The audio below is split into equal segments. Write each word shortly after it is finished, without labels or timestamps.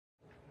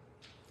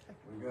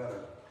We've got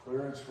a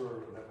clearance that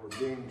we're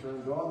being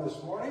turned on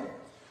this morning,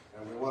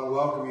 and we want to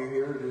welcome you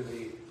here to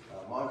the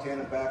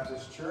Montana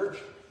Baptist Church.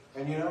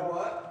 And you know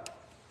what?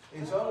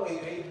 It's only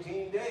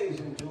 18 days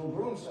until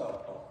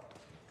Broomsell.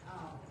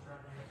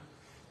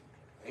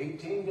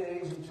 18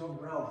 days until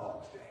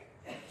Groundhog's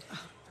Day.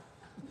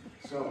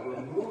 So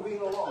we're moving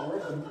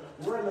along.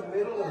 We're in the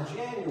middle of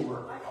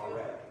January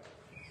already.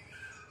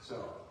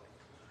 So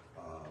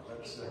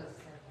let's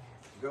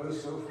go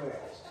so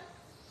fast.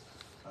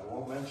 I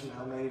won't mention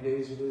how many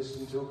days it is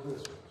until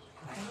Christmas.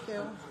 Thank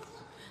you.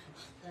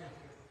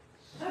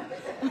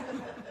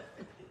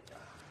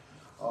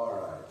 All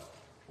right.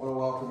 I want to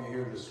welcome you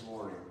here this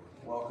morning.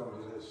 Welcome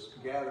to this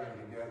gathering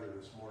together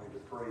this morning to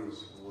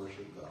praise and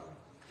worship God.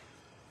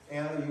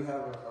 Anna, you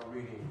have a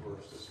reading for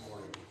us this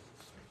morning.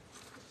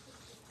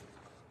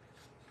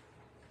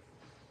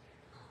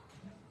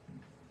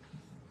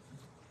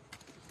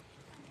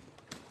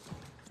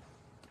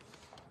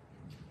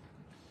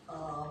 A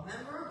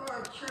member of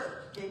our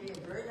church gave me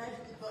a very nice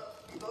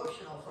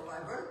devotional for my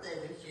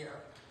birthday this year.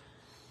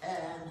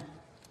 And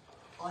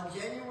on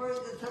January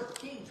the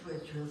 13th,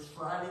 which was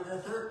Friday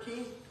the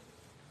 13th,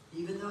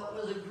 even though it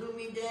was a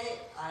gloomy day,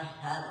 I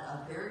had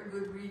a very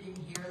good reading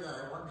here that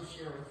I wanted to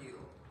share with you.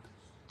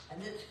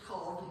 And it's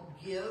called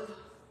Give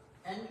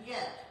and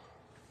Get.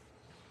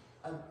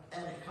 And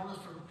it comes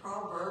from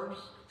Proverbs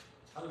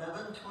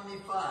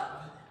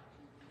 11:25.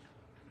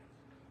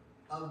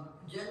 A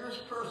generous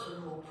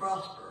person will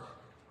prosper.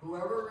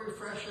 Whoever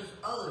refreshes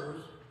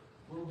others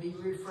will be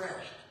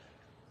refreshed.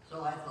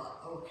 So I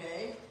thought,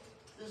 okay,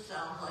 this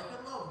sounds like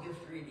a love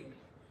gift reading.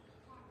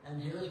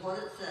 And here's what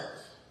it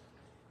says.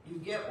 You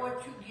get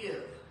what you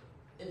give.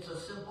 It's a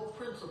simple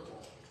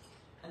principle,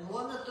 and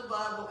one that the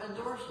Bible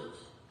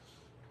endorses.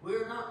 We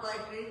are not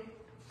like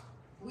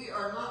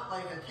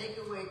a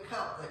takeaway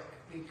cup that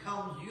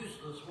becomes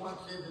useless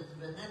once it has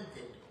been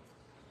emptied.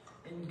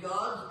 In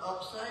God's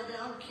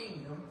upside-down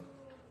kingdom,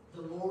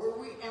 the more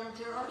we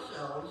empty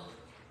ourselves,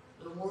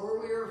 the more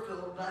we are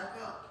filled back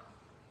up.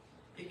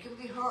 It can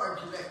be hard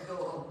to let go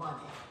of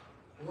money,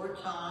 or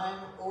time,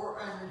 or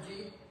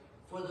energy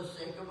for the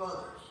sake of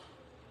others.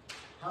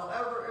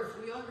 However,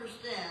 if we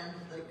understand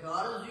that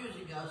God is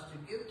using us to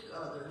give to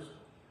others,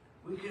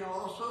 we can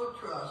also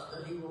trust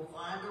that He will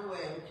find a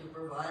way to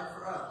provide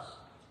for us,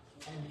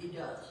 and He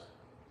does.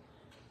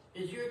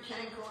 Is your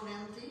tank on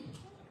empty,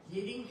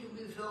 needing to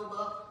be filled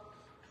up?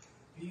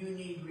 Do you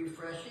need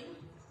refreshing?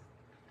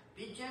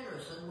 Be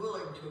generous and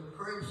willing to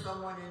encourage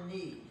someone in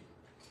need.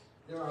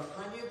 There are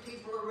plenty of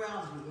people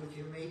around you if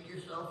you make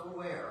yourself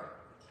aware.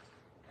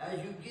 As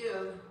you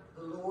give,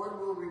 the Lord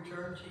will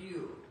return to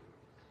you.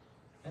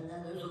 And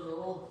then there's a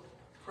little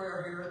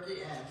prayer here at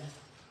the end.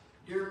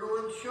 Dear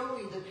Lord, show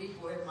me the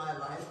people in my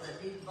life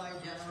that need my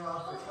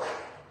generosity.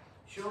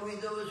 Show me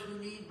those who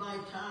need my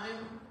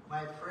time,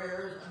 my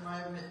prayers, and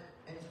my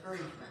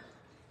encouragement.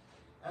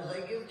 As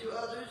I give to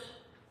others,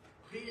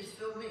 please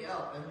fill me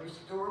up and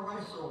restore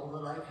my soul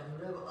that I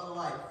can live a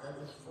life that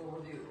is full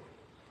of you.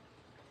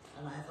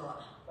 And I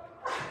thought,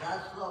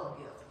 that's love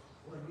gift.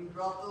 When we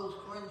drop those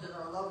coins in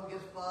our love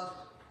gift box,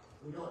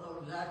 we don't know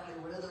exactly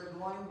where they're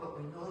going, but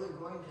we know they're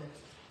going to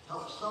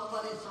help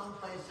somebody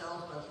someplace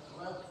else that's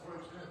less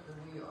fortunate than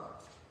we are.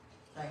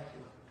 Thank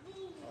you.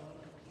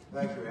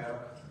 Thank you, Anna.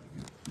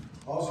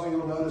 Also,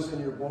 you'll notice in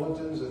your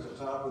bulletins at the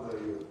top of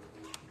the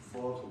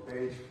bulletin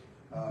page,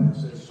 it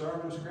says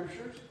Sermon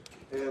Scriptures.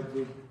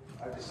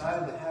 I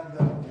decided to have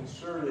them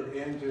inserted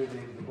into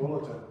the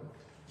bulletin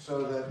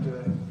so that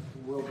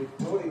we'll be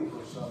quoting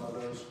for some of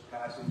those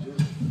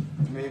passages,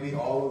 maybe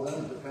all of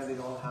them, depending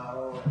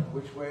on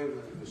which way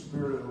the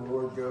Spirit of the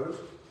Lord goes.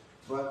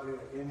 But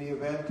in the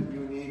event that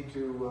you need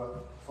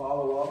to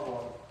follow up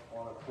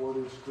on a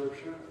quoted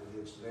scripture,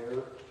 it's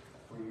there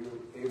for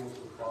you able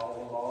to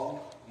follow along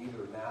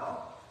either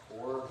now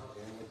or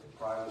in the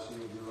privacy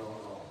of your own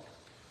home.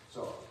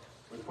 So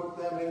we put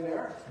them in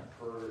there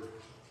for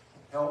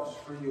helps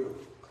for you.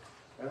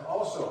 And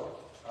also,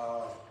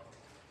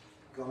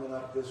 coming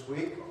up this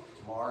week,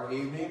 tomorrow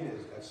evening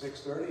is at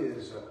 6:30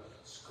 is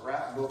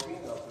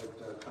scrapbooking up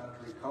at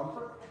Country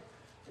Comfort.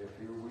 If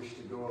you wish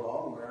to go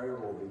along, Mary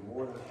will be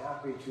more than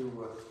happy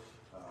to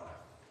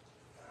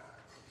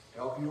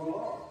help you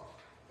along.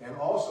 And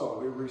also,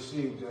 we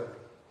received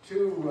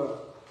two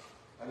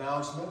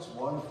announcements,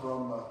 one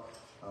from,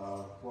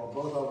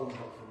 both of them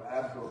from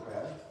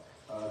ABCOPAD.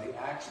 The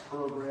ACTS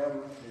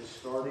program is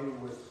starting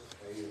with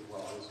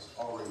it's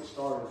already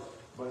started,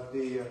 but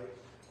the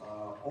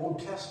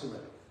Old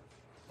Testament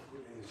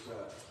is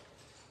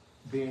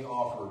being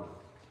offered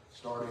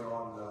starting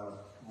on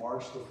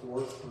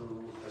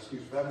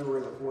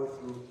February the 4th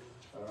through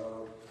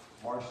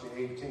March the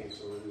 18th.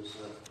 So it is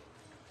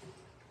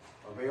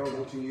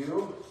available to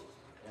you,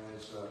 and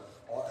it's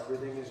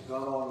everything is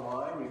done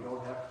online. You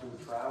don't have to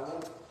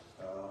travel.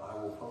 I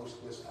will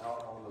post this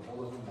out on the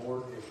bulletin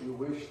board if you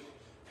wish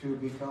to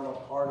become a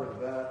part of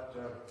that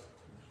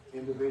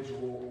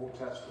individual Old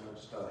Testament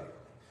study.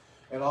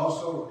 And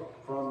also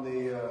from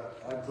the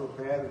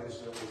ABCOPAD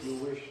is if you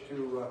wish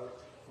to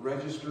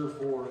register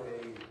for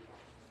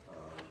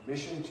a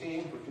mission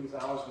team for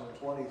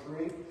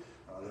 2023.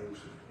 There's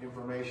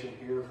information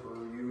here for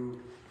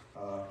you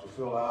to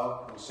fill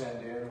out and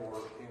send in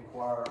or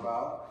inquire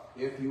about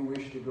if you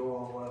wish to go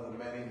on one of the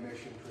many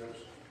mission trips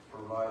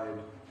provided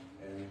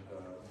and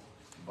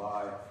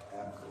by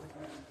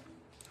ABCOPAC.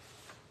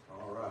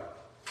 All right.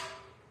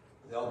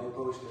 They'll be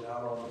posted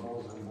out on the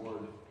bulletin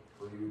board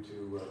for you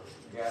to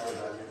gather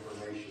that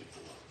information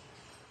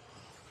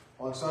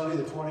for. On Sunday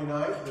the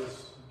 29th,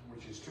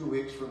 which is 2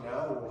 weeks from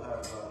now, we'll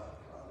have a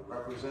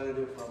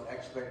representative from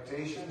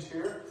Expectations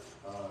here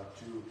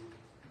to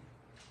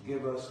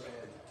give us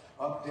an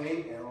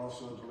update and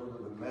also deliver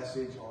the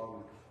message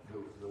on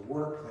the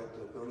work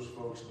that those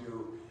folks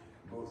do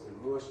both in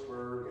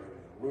Lewisburg and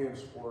in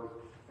Williamsport,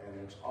 and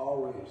it's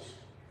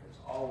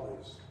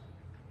always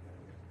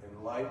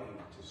enlightening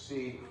to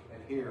see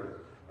and hear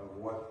of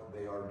what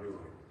they are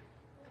doing.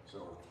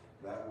 So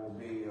that will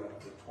be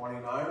the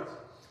 29th.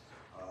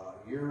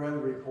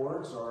 Year-end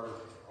reports are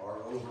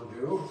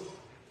overdue,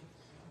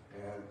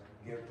 and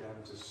give them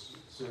to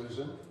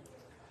Susan.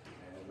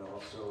 And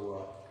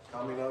also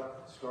coming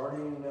up,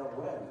 starting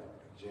when,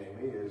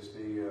 Jamie, is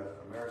the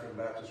American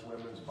Baptist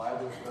Women's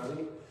Bible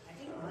Study. I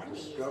think Monday,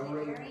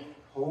 Discovering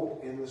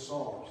Hope in the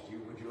Psalms.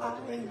 Would you like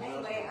to make an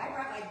announcement? Anyway, I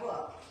brought my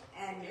book,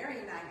 and Mary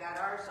and I got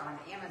ours on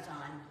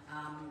Amazon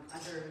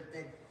under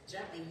the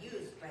gently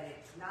used, but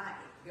it's not.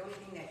 The only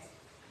thing that's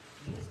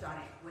used on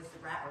it was the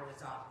wrapper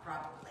was off,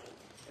 probably.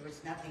 There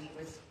was nothing.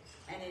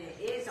 And it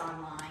is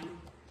online.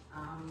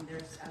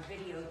 There's a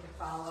video to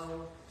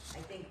follow, I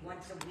think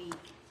once a week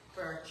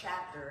for a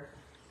chapter.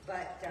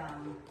 But,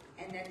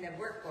 and then the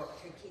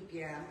workbook to keep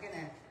you, I'm going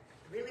to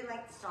really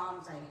like the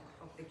Psalms. I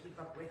hope to keep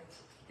up with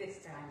this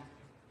time.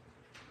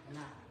 I'm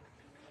not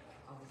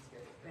always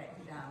good, but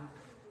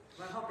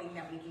we're hoping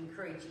that we can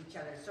encourage each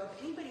other. So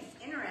if anybody's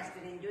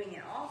interested in doing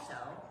it also,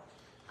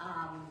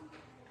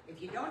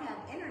 if you don't have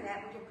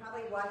internet, we can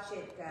probably watch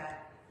it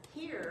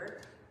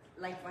here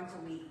like once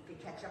a week to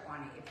catch up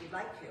on it if you'd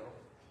like to.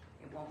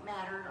 It won't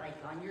matter like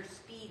on your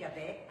speed of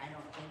it. I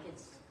don't think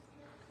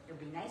it'll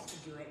be nice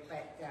to do it,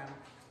 but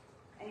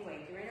anyway,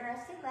 if you're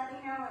interested, let me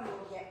know and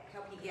we'll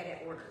help you get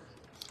it ordered.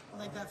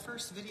 Like that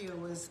first video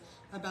was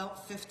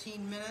about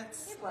 15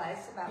 minutes. It was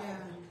about Yeah,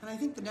 15. and I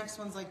think the next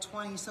one's like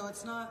 20, so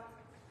it's not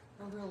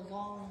a real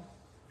long.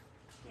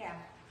 Yeah.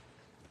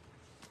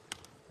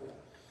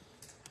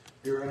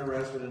 If you're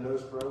interested in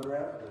those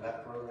programs, in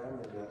that program,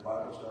 in that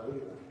Bible study,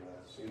 then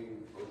see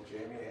both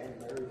Jamie and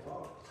Mary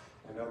Fogg,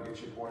 and they'll get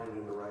you pointed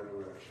in the right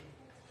direction.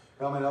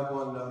 Coming up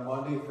on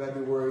Monday,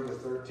 February the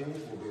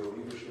 13th, will be a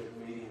leadership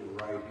meeting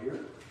right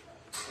here.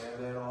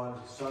 And then on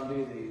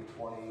Sunday, the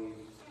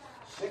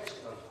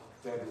 26th of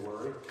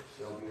February,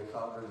 there'll be a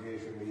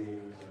congregation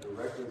meeting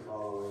directly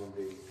following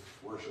the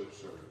worship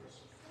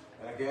service.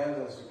 And again,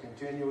 that's a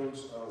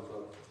continuance of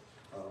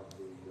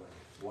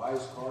the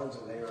Wise cards,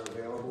 and they are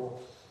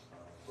available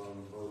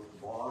from both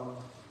Vaughn,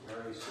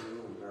 Mary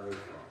Sue, and Mary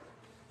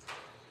Fogg.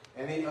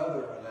 Any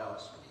other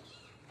announcements?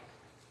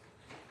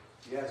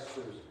 Yes,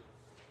 Susan.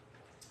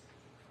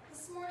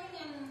 This morning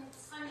in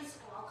Sunday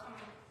school, I'll come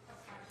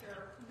up front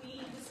here,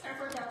 we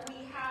discovered that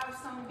we have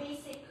some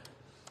basic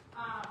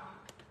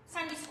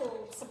Sunday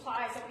school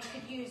supplies that we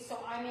could use. So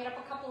I made up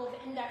a couple of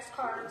index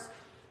cards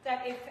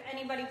that if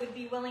anybody would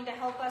be willing to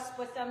help us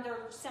with them,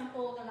 they're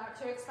simple, they're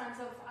not too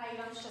expensive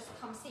items, just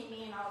come see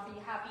me and I'll be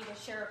happy to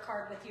share a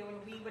card with you, and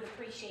we would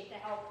appreciate the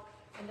help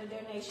and the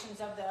donations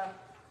of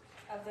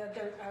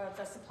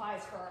the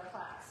supplies for our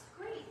class.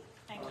 Great.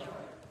 Thank you.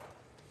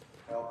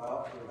 Help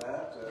out for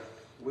that,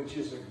 which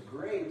is a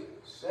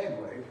great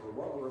segue for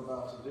what we're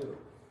about to do.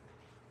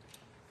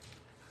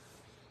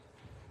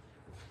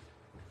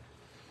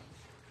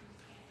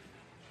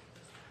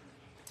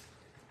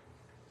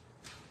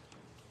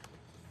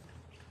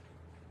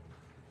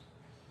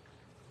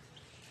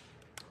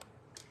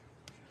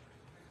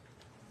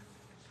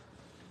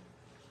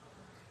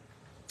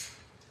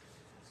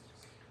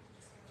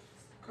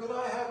 Could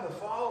I have the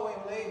following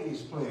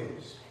ladies,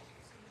 please?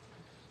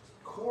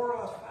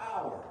 Cora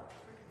Fowler.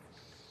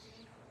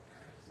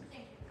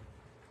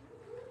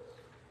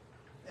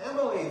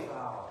 Emily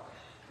Fowler.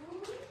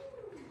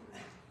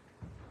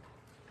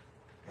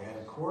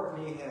 And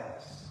Courtney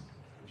Hess.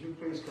 Would you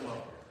please come up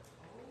here?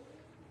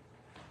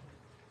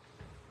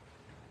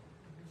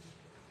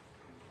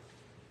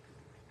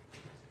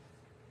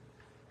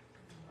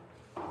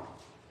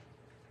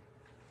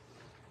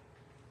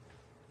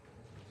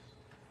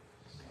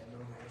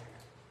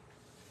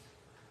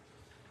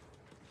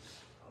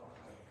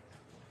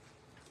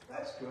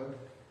 That's good.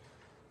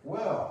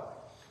 Well,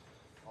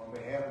 on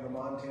behalf of the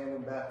Montana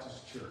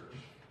Baptist Church,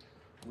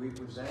 we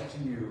present to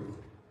you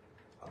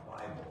a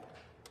Bible.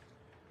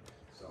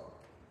 So,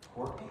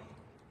 Courtney,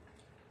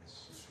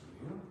 this is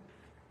for you.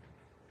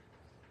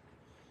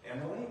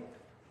 Emily,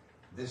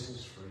 this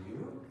is for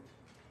you.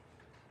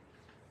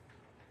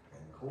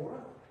 And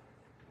Cora,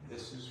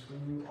 this is for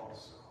you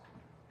also.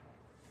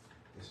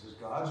 This is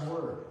God's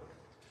Word.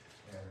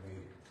 And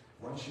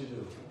we want you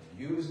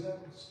to use them,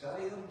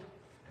 study them,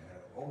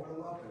 open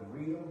them up and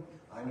read them.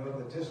 I know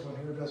that this one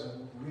here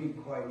doesn't read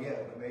quite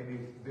yet, but maybe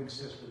Big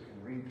Sister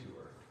can read to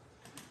her.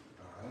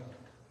 All right?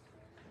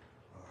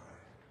 All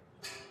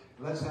right.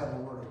 Let's have a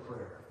word of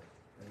prayer,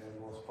 and then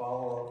we'll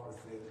follow up with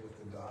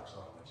the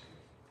doxology.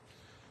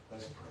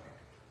 Let's pray.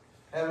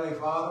 Heavenly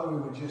Father,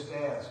 we would just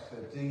ask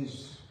that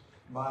these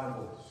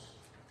Bibles,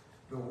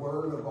 the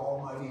Word of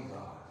Almighty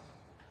God,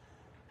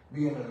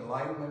 be an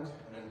enlightenment,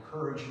 an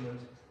encouragement,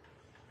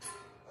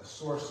 a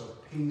source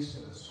of peace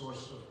and a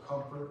source of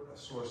comfort, a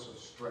source of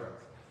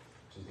strength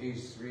to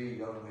these three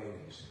young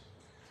ladies.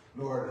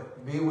 Lord,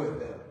 be with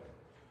them.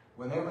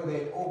 Whenever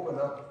they open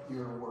up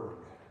your word,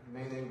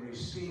 may they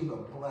receive a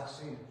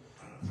blessing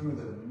through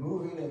the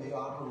moving and the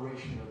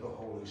operation of the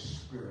Holy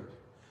Spirit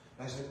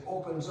as it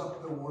opens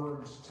up the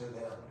words to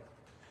them.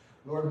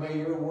 Lord, may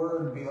your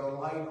word be a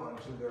light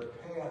unto their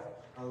path,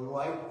 a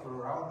light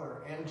throughout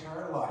their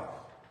entire life.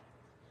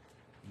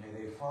 May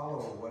they follow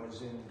what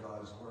is in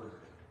God's word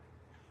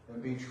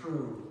and be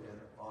true and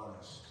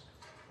honest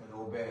and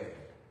obey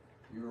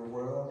your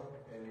will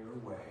and your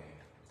way.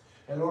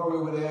 And Lord,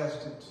 we would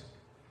ask that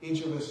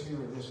each of us here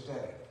this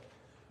day,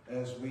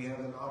 as we have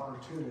an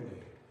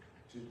opportunity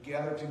to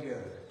gather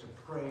together to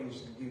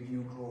praise and give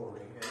you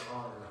glory and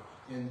honor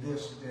in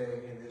this day,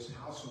 in this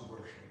house of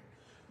worship,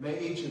 may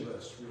each of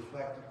us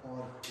reflect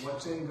upon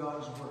what's in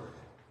God's word,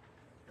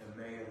 and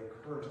may it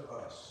occur to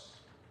us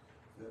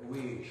that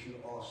we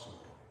should also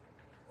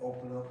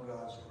open up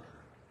God's word,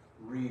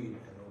 read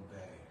and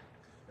obey.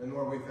 And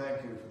Lord, we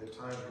thank you for the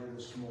time here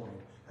this morning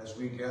as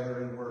we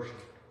gather in worship,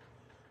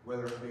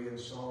 whether it be in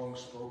song,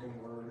 spoken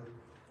word,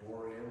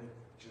 or in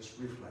just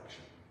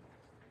reflection.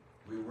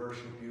 We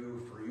worship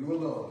you, for you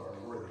alone are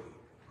worthy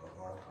of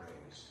our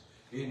praise.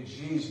 In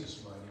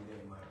Jesus' mighty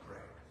name I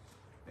pray.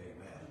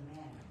 Amen.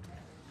 Amen.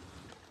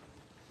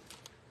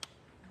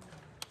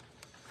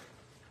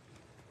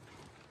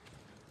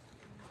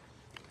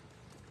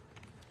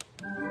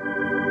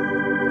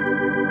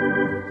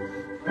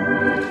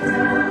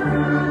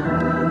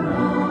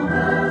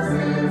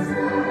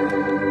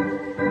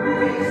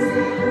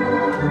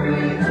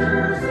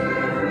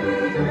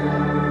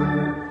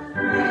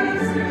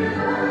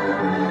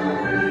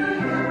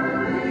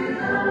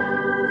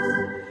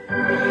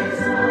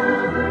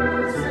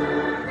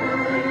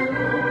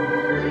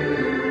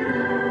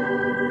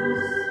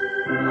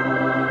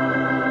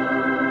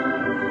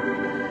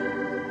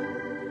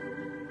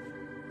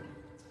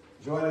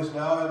 Join us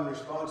now in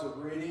responsive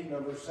reading,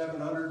 number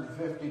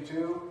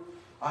 752,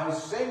 I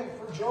Sing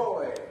for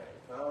Joy,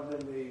 found in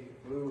the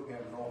blue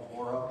hymnal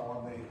or up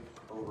on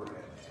the overhead.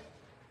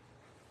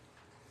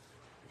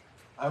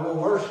 I will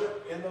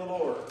worship in the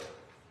Lord.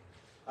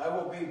 I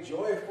will be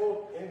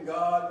joyful in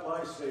God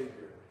my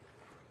Savior.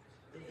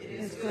 It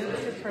is good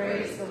to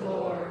praise the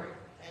Lord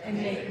and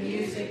make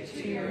music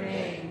to your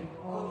name,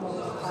 O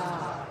Most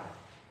High,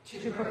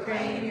 to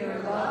proclaim your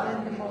love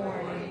in the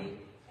morning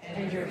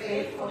and your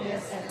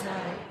faithfulness at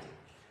night.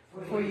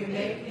 For you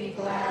make me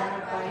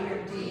glad by your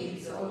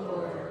deeds, O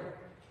Lord.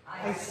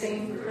 I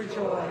sing for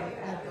joy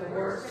at the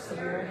works of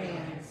your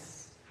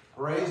hands.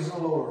 Praise the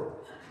Lord.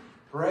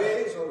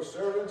 Praise, O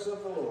servants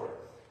of the Lord.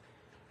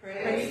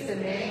 Praise the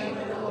name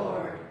of the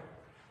Lord.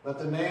 Let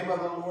the name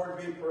of the Lord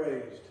be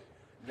praised,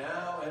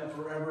 now and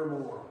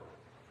forevermore.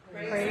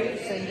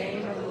 Praise the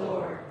name of the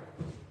Lord.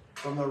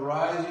 From the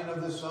rising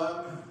of the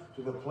sun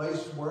to the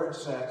place where it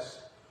sets,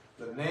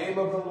 the name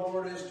of the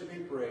Lord is to be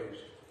praised.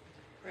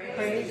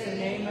 Praise the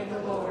name of the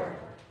Lord.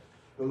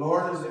 The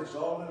Lord is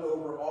exalted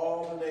over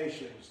all the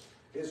nations,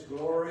 his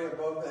glory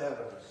above the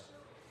heavens.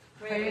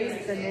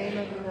 Praise the name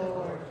of the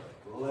Lord.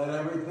 Let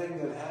everything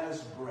that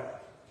has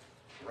breath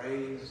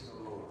praise the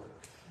Lord.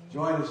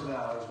 Join us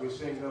now as we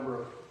sing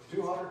number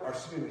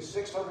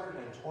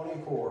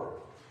 624.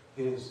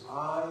 His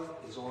eye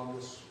is on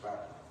the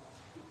sparrow.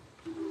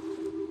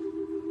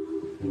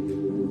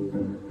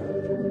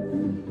 Thank you.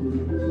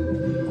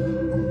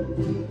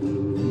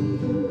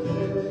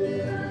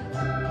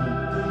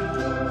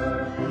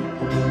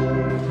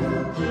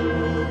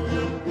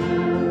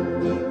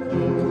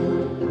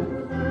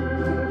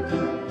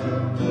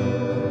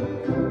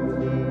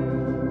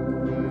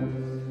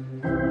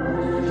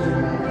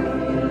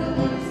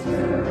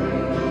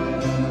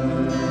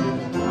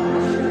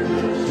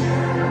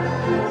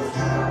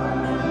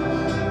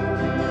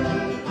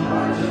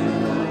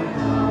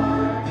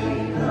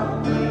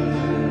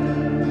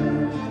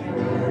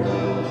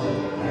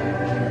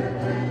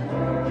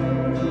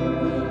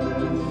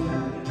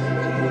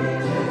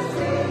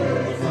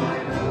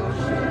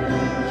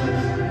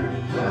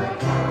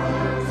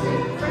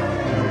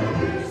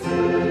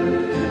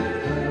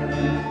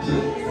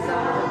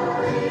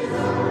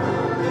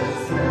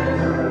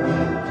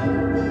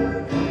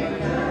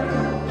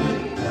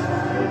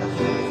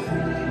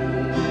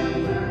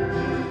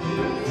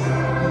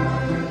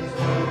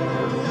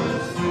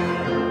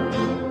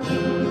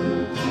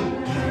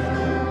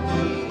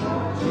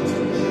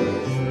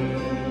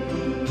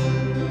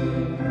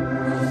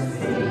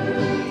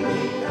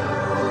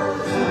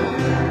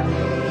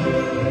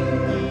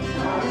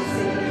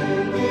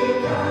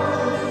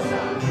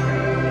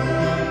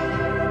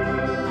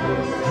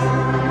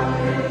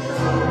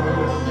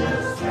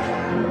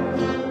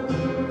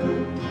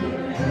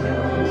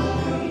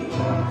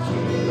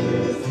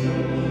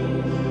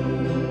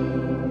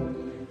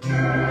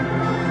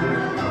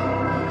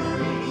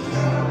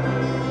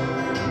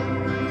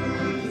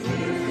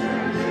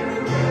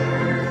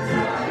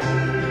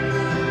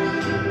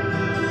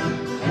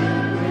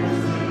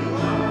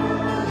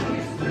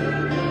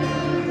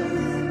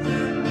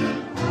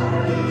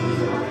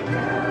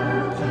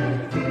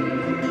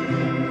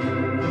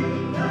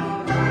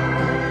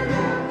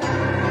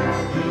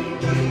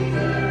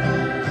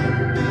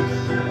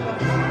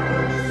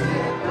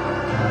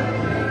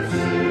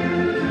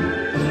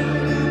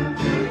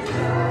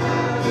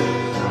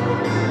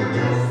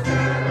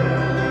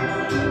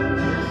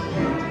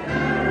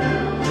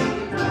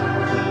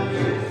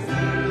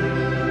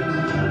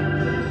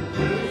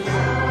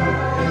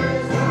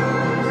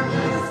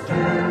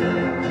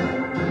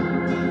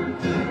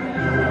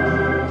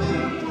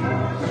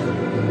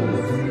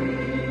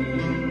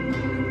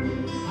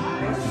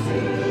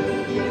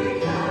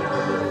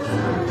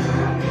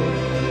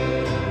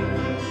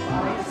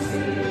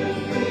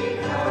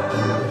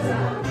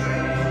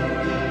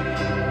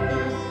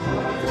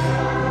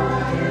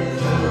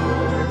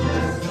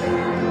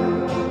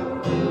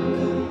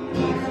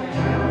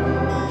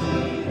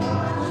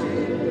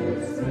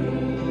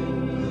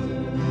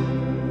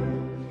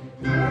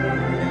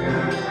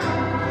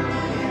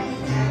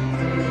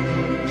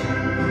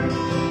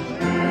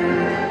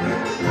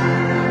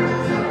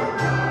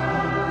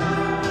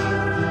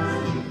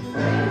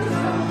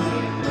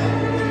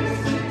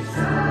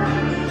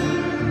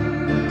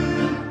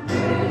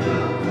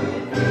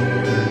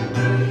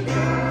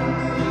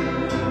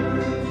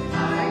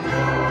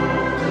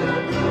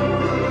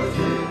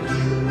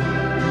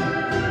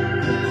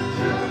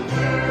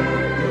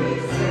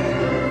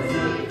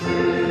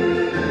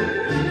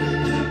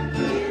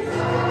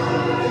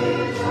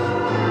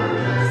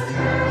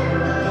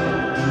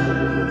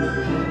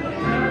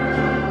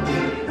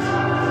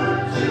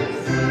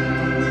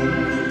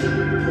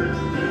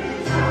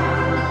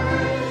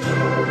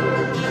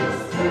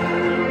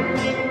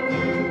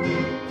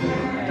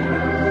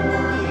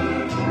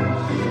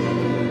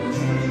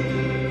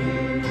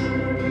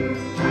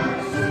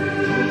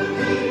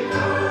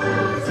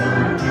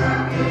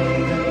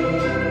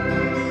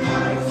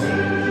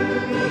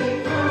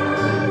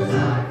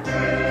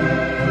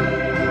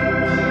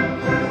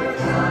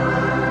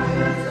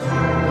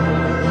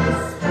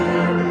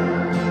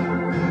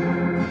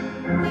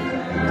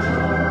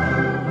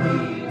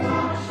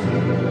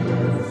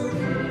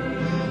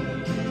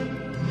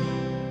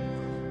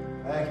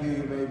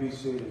 you may be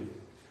seated.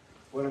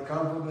 What a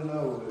comfort to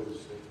know is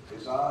that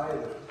His eye,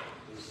 that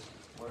is,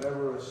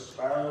 whenever a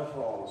sparrow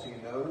falls, He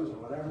knows,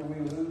 and whenever we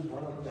lose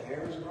one of the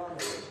hairs of our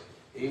head,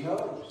 He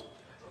knows.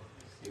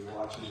 He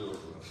watches over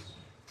us.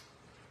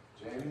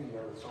 Jamie, you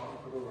have a song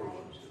for the Lord.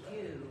 I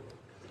do.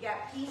 We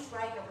got peace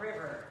like a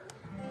river.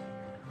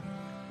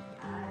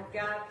 I've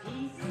got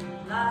peace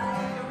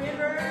like a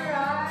river.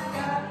 I've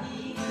got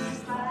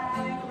peace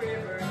like a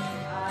river. I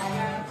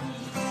got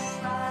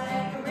peace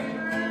like a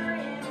river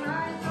in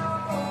my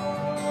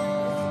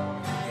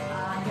soul.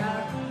 I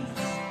got peace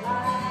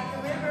like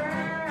a river.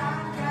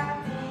 I've got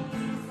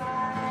peace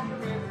like a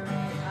river.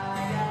 I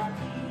got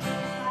peace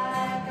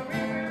like a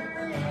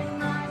river in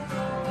my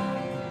soul.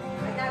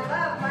 I got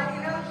love like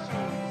an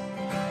ocean.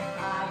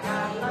 I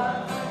got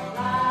love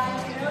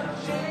like an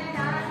ocean.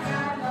 I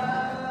got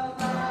love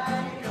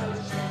like an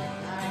ocean.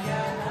 I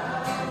got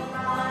love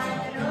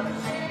like an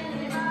ocean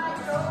in my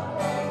soul.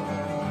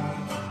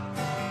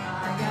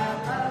 I got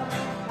love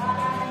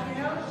like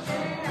an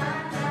ocean. I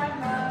got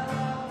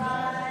love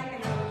like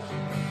an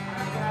ocean.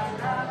 I got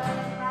love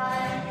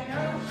like an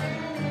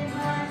ocean in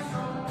my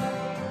soul.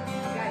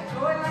 I got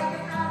joy like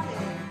a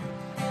fountain.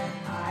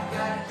 I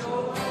got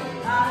joy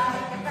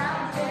like a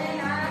fountain.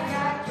 I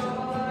got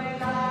joy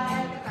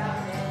like a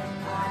fountain.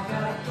 I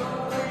got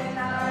joy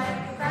like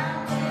a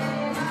fountain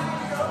in my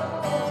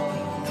soul.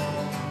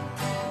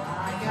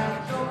 I got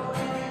joy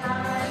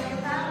like a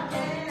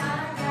fountain.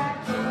 I got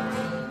joy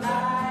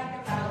like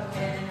a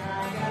fountain.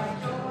 I got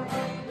joy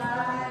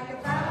like a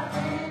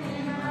fountain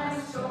in my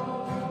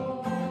soul.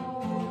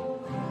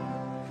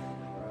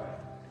 All right.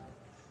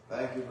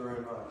 Thank you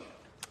very much.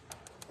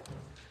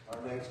 Our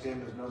next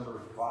hymn is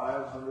number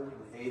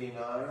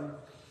 589.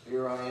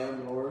 Here I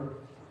am, Lord,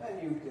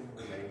 and you can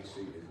remain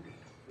seated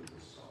for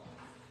this song.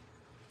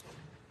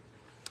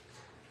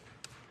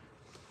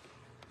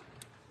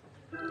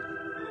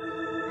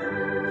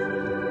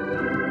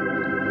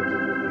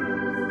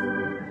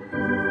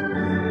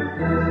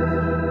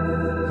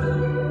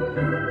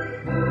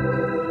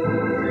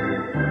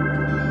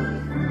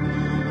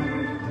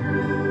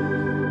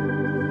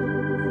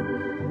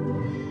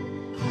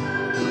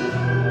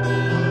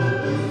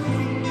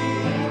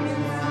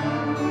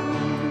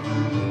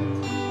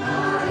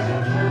 I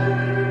have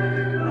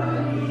heard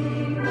what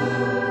He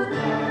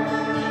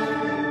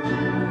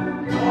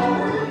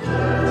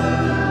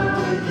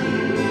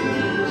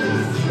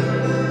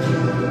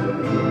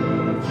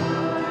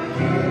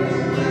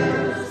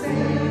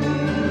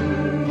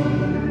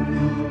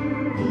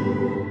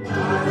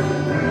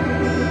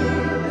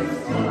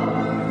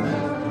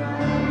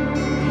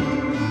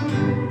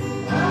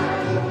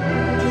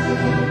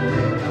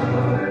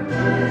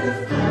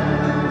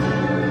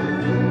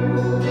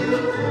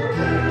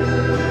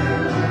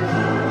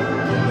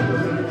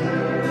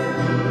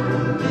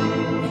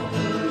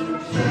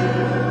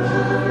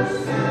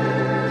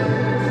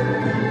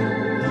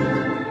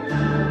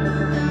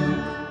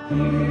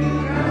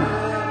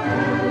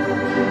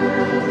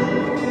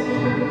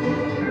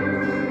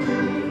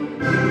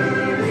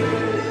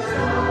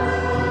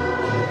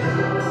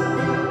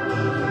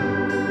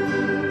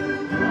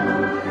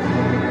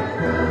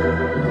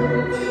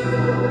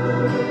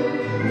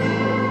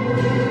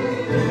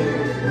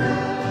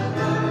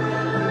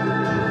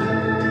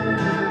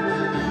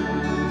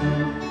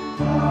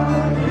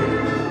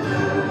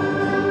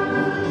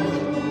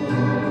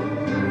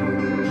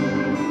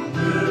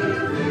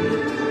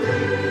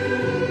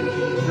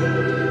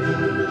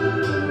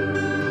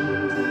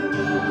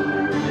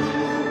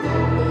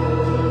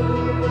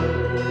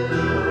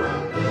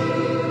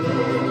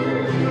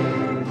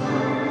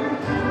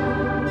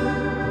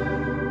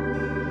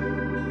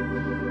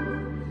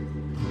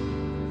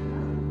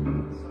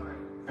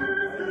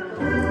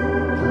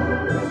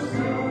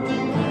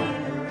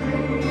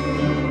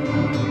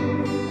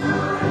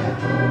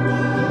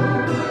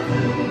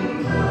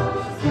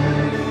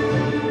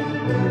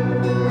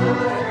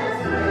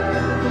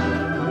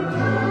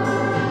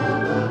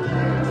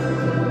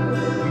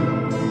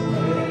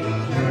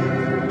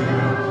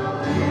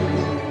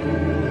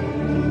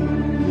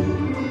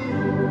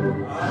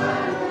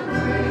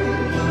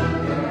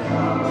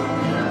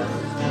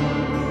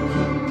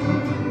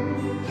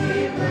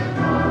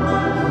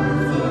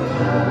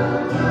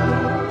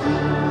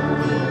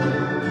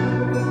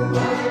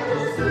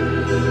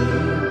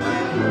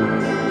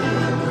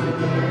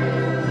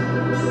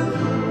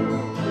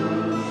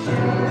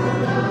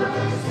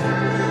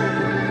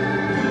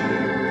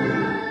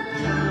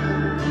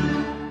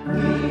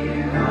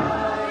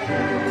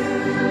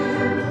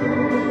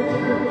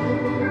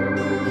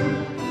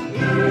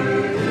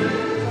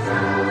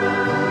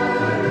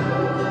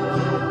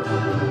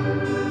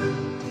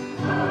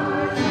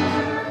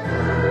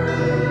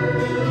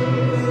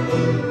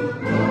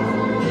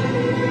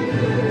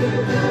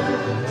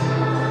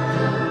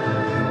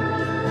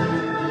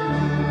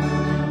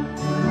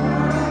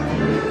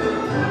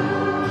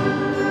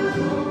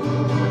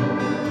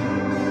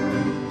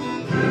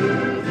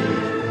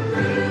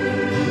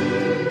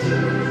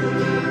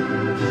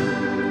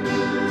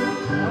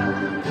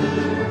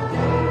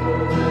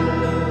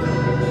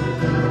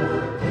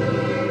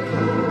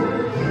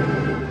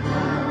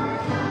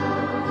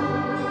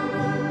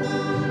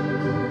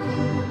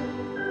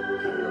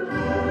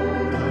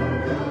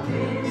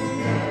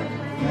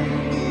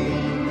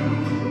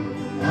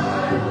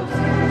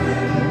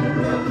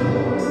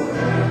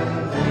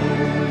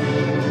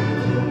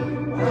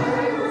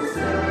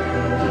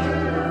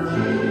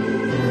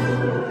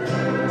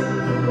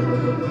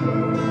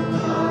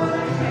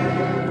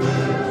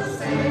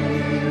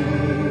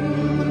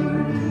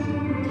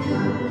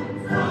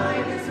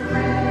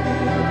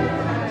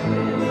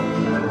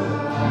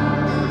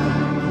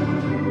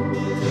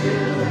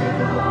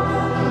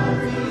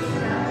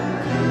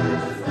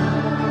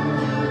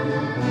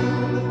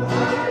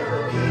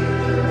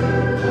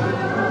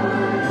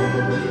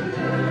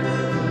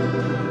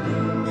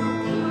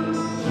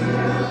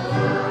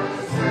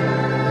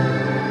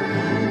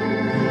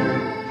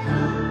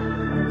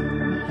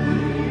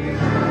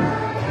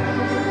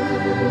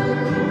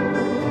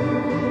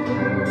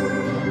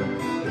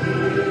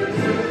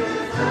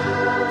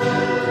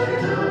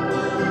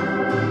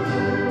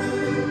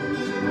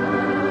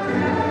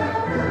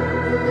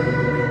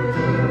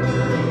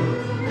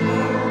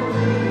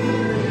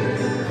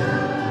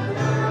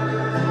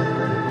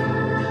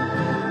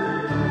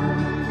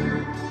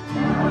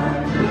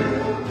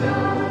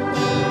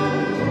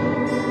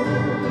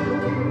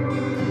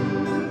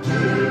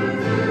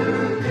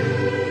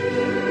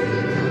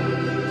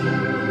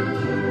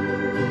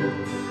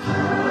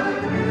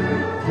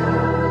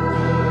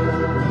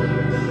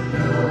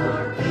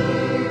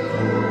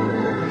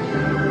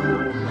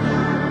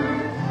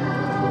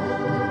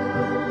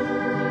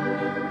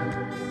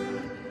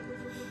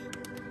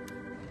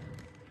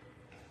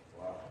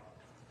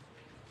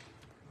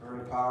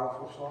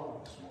powerful song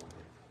this morning.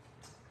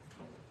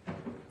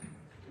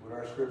 Would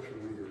our scripture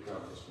reader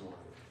come this morning?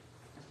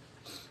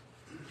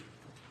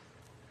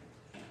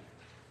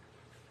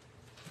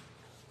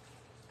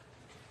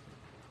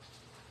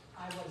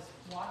 I was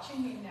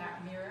watching in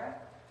that mirror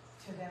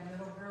to them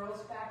little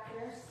girls back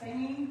there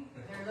singing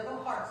their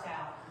little hearts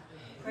out.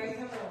 Praise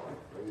the Lord.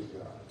 Praise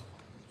God.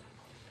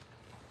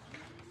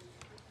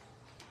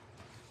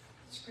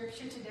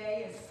 Scripture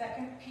today is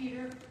 2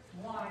 Peter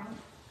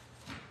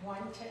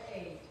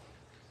 1:1-8.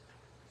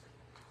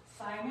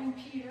 Simon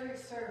Peter, a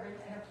servant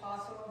and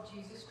apostle of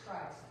Jesus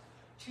Christ,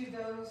 to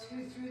those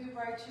who through the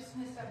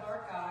righteousness of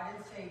our God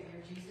and Savior,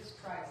 Jesus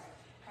Christ,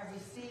 have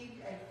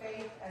received a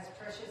faith as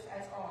precious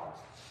as ours.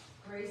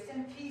 Grace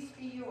and peace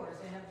be yours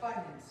in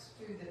abundance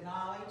through the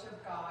knowledge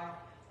of God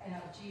and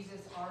of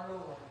Jesus our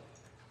Lord.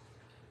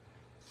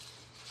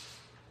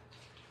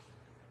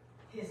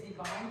 His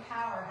divine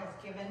power has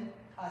given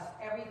us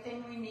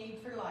everything we need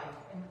for life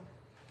and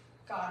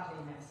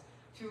godliness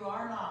through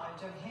our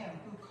knowledge of him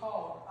who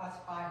called us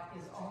by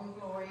his own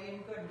glory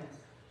and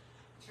goodness.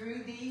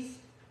 Through these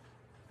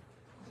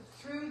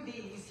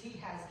he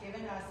has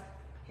given us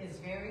his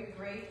very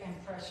great and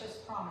precious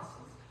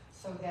promises,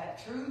 so that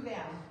through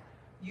them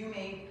you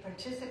may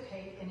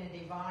participate in a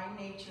divine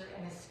nature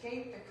and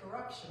escape the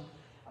corruption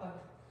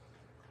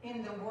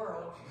in the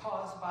world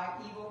caused by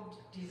evil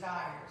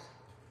desires.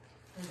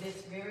 For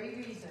this very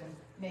reason,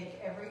 make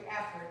every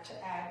effort to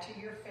add to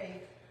your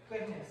faith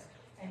goodness,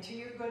 and to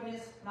your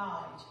goodness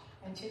knowledge,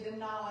 and to the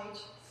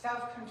knowledge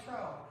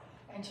self-control,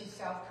 and to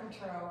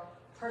self-control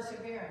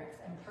perseverance,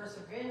 and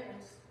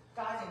perseverance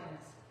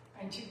godliness,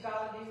 and to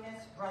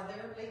godliness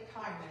brotherly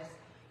kindness,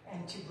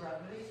 and to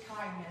brotherly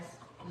kindness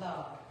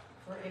love.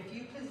 For if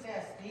you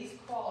possess these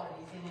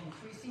qualities in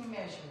increasing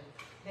measure,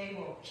 they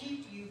will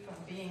keep you from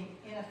being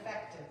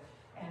ineffective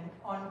and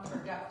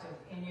unproductive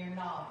in your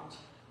knowledge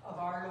of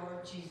our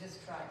Lord Jesus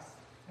Christ.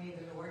 May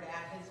the Lord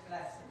add his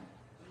blessing.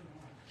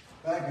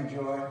 Thank you,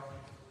 Joy.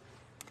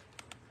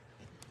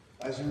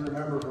 As you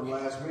remember from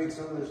last week,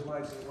 some of this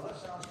might say, well, that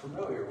sounds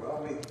familiar.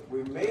 Well,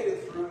 we made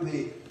it through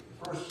the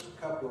first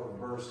couple of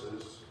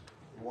verses,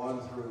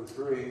 1 through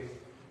 3,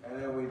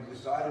 and then we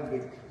decided,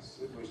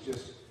 because it was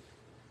just,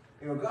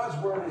 God's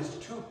Word is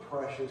too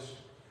precious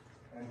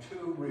and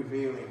too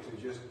revealing to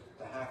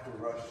have to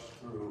rush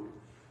through,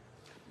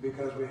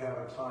 because we have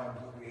a time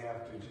that we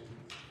have to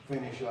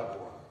finish up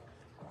on.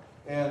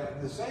 And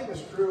the same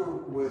is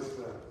true with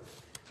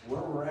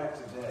where we're at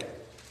today.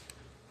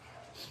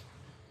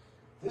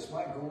 This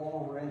might go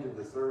over into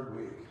the third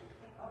week.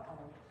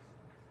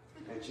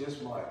 It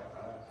just might.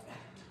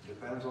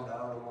 Depends on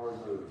how the Lord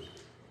moves.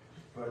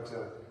 But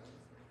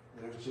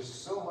there's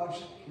just so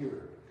much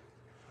here.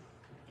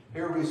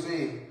 Here we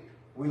see,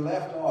 we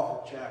left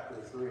off at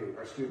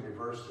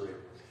verse 3.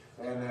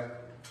 And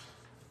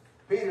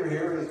Peter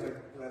here,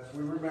 as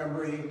we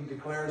remember, he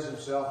declares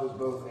himself as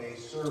both a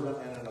servant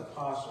and an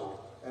apostle.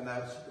 And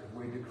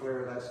we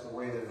declare that's the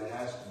way that it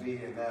has to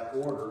be in that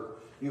order.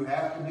 You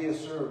have to be a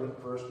servant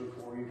first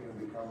before you can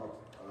become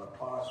an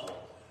apostle.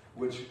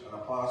 Which an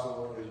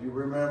apostle, as you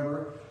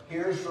remember,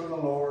 hears from the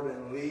Lord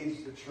and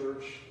leads the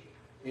church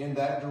in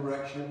that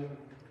direction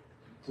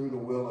through the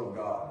will of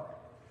God.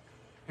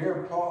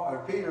 Here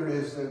Peter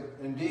is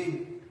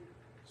indeed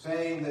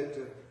saying that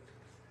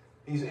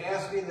he's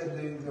asking that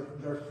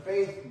their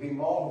faith be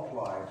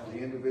multiplied to the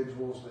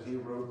individuals that he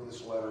wrote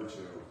this letter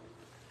to.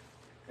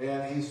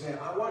 And he's saying,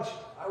 I want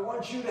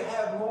you to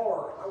have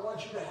more. I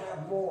want you to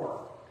have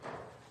more.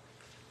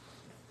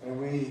 And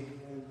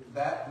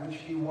that which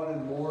he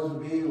wanted more to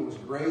be was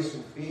grace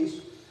and peace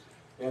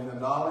and the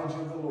knowledge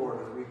of the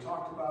Lord. And we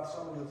talked about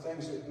some of the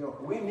things that,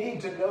 we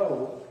need to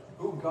know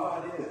who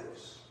God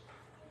is.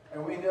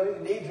 And we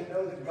need to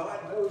know that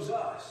God knows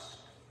us.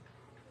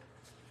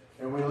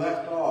 And we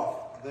left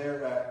off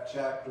there at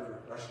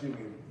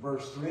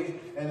verse 3.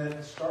 And then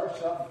it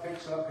starts up and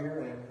picks up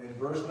here in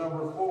verse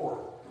number 4.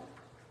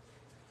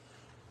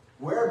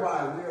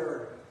 Whereby we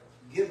are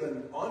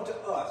given unto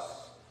us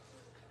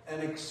an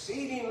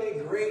exceedingly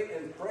great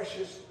and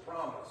precious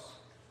promise.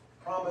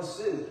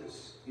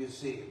 Promises, you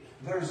see.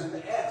 There's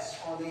an S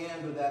on the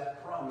end of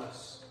that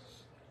promise.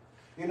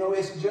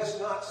 It's just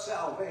not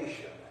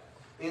salvation.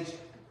 It's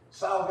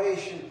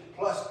salvation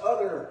plus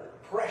other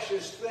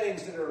precious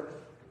things that are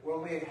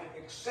when we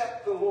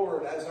accept the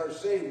Lord as our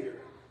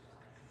Savior.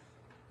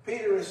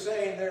 Peter is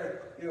saying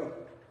there,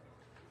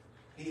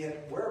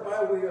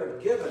 whereby we are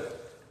given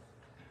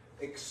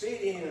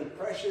exceeding and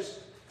precious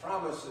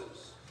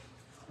promises.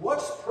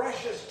 What's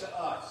precious to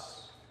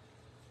us?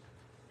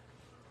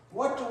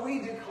 What do we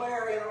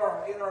declare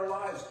in our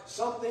lives?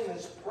 Something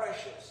that's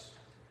precious.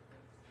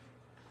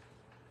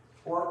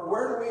 Or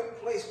where do we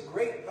place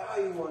great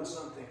value on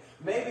something?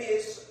 Maybe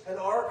it's an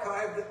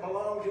archive that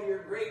belonged to your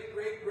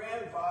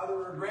great-great-grandfather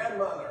or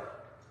grandmother.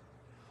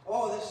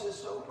 Oh, this is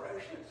so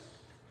precious.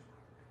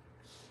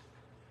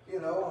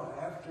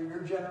 After your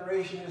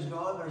generation is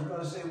gone, they're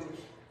going to say,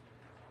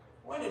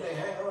 why did they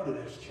hang on to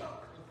this junk?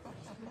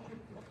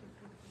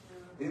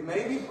 It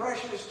may be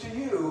precious to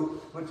you,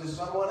 but to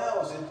someone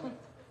else,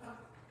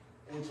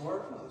 It's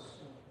worthless.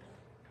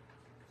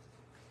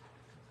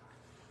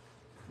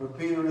 But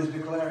Peter is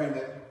declaring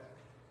that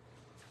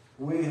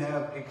we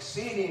have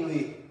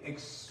exceedingly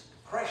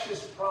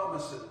precious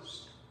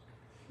promises.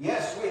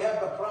 Yes, we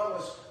have the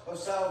promise of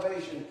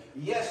salvation.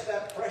 Yes,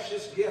 that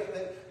precious gift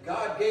that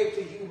God gave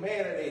to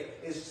humanity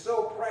is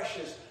so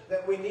precious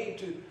that we need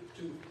to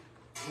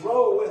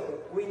grow with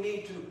it. We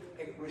need to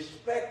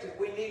respect it.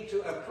 We need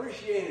to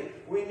appreciate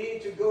it. We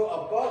need to go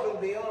above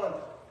and beyond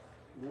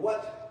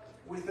what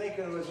we think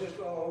of as just,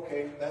 oh,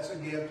 okay, that's a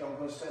gift. I'm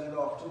going to set it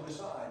off to the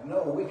side.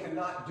 No, we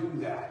cannot do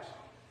that.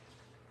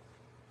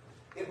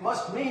 It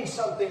must mean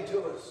something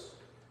to us.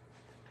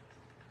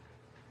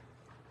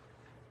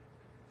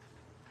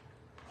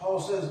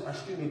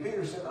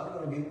 Peter said, I'm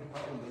going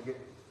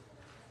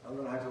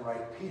to have to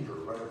write Peter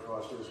right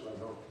across this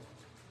window.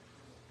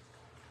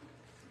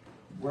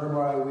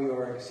 Whereby we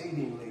are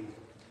exceedingly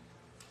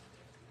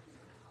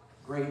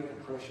great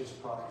and precious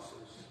promises.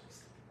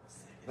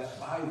 That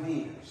by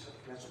these,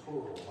 that's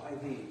plural, by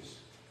these,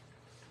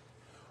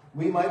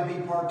 we might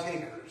be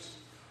partakers.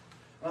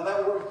 Now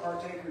that word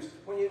partakers,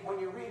 when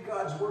you read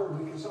God's word,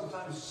 we can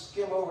sometimes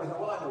skim over the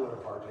line of what a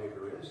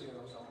partaker is,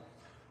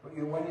 But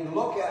when you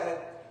look at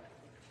it,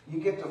 you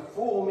get the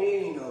full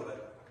meaning of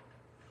it.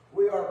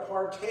 We are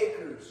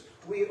partakers.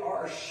 We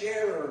are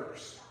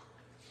sharers.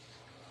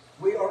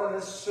 We are an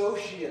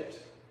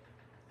associate.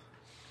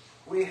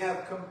 We have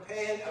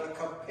a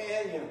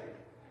companion.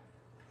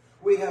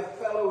 We have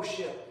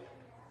fellowship.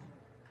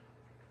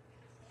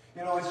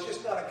 It's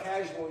just not a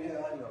casual,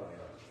 I know,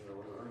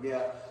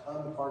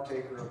 I'm the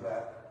partaker of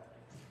that.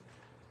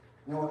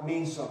 It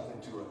means something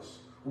to us.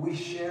 We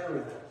share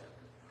in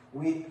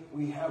it.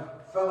 We have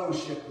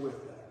fellowship with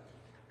it.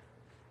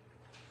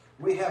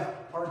 We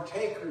have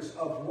partakers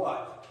of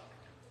what?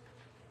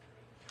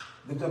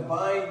 The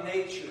divine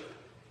nature.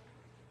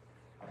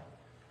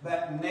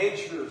 That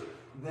nature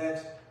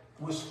that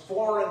was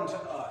foreign to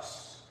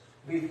us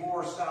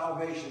before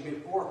salvation,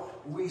 before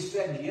we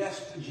said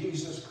yes to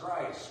Jesus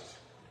Christ.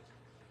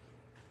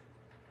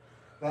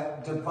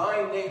 That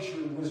divine nature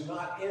was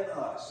not in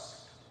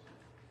us.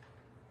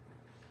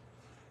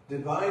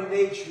 Divine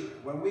nature,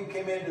 when we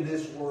came into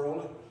this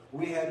world,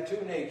 we had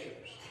two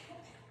natures.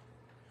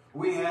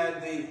 We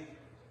had the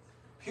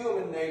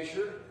human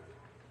nature,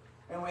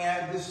 and we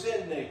had the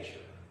sin nature.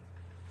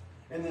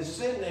 And the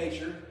sin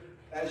nature,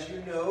 as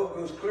you know,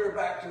 goes clear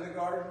back to the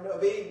Garden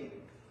of Eden.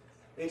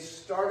 It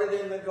started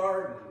in the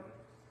garden.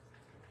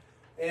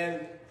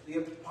 And the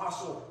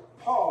Apostle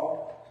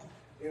Paul,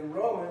 in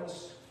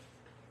Romans,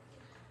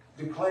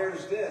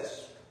 declares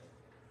this: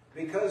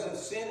 because of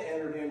sin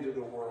entered into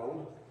the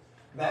world,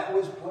 that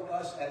was put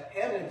us at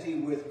enmity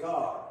with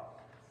God.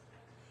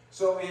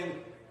 So in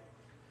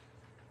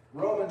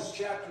Romans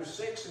chapter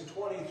 6 and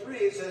 23,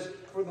 it says,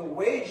 for the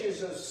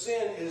wages of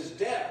sin is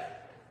death,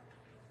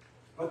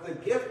 but the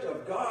gift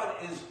of God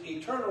is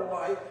eternal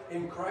life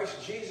in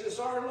Christ Jesus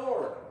our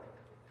Lord.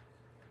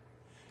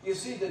 You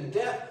see, the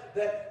death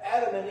that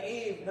Adam and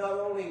Eve, not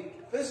only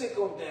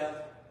physical death,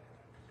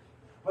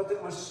 but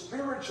that was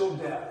spiritual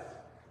death.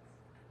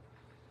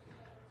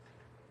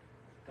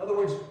 In other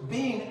words,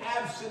 being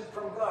absent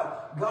from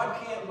God. God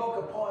can't look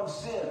upon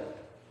sin.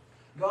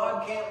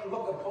 God can't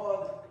look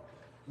upon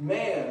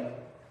man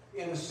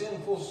in a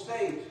sinful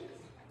state.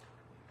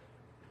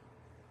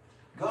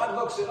 God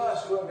looks at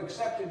us who have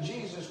accepted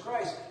Jesus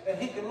Christ, and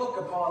he can look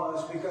upon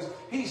us because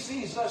he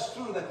sees us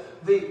through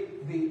the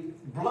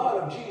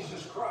blood of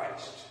Jesus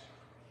Christ.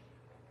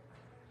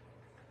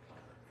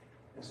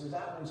 And says,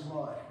 that one's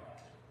mine.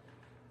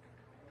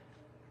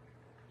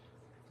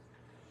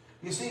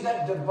 You see,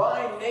 that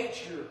divine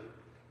nature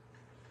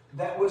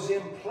that was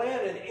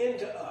implanted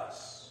into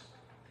us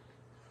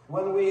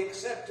when we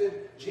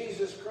accepted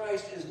Jesus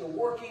Christ is the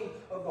working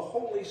of the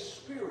Holy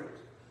Spirit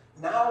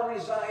now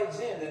resides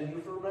in. And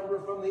you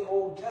remember from the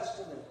Old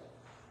Testament,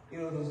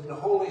 the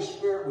Holy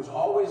Spirit was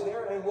always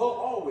there and will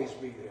always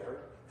be there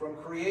from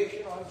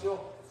creation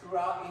until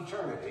throughout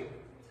eternity.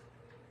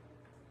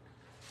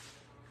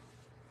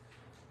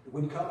 It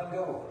would come and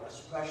go. A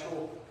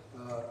special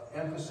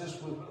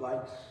emphasis was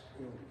like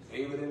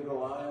David and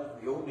Goliath,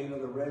 the opening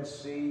of the Red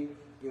Sea.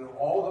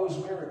 All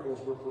those miracles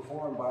were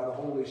performed by the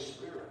Holy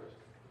Spirit.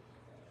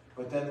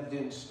 But then it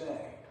didn't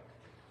stay.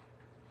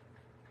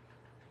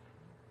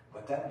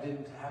 But that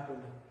didn't happen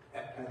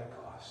at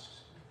Pentecost.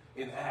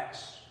 In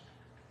Acts,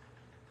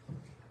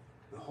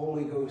 the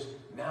Holy Ghost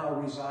now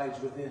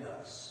resides within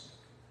us.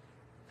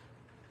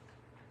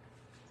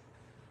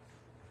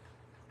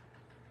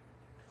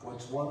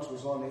 What once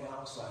was on the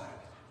outside,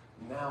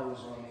 now is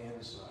on the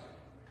inside.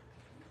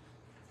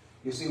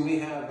 You see, we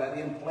have that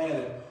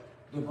implanted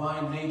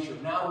divine nature.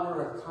 Now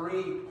we're a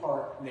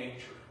three-part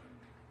nature.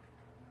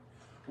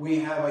 We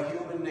have a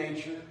human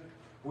nature,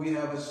 we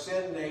have a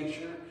sin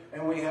nature,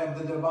 and we have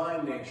the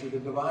divine nature. The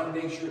divine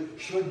nature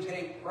should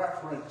take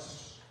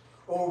preference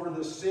over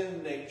the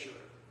sin nature.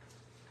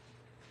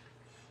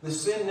 The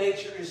sin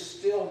nature is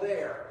still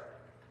there,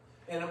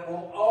 and it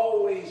will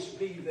always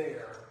be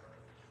there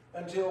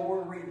until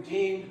we're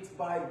redeemed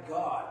by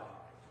God.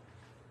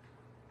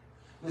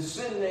 The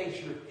sin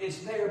nature, it's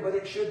there, but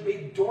it should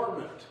be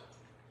dormant.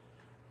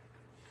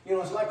 You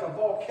know, it's like a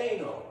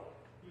volcano.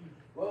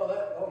 Well,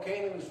 that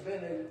volcano has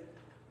been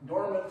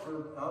dormant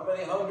for how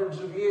many hundreds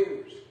of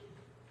years?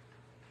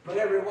 But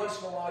every once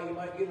in a while you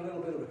might get a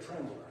little bit of a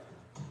tremor.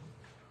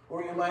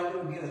 Or you might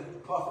get a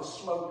puff of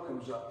smoke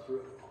comes up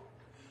through.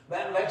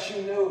 That lets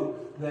you know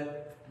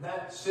that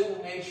that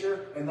sin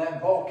nature and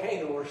that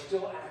volcano are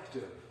still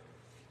active.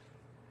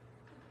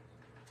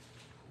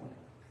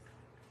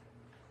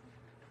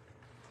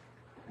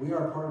 We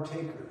are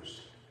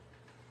partakers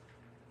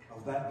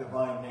of that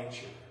divine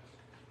nature.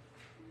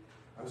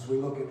 As we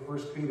look at 1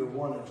 Peter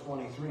 1 and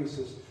 23, it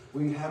says,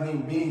 we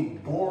having been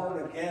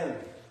born again,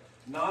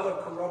 not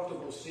of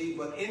corruptible seed,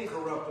 but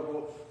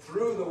incorruptible,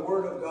 through the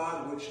word of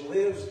God, which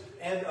lives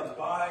and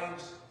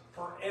abides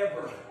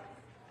forever.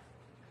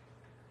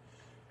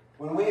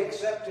 When we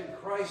accepted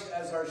Christ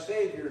as our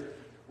Savior,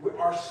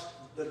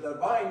 the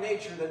divine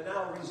nature that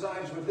now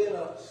resides within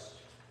us,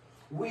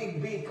 we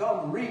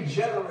become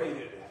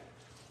regenerated.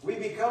 We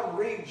become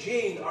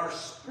regened, our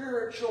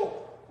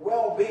spiritual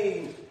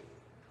well-being.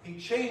 He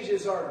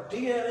changes our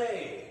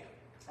DNA,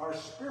 our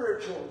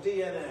spiritual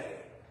DNA.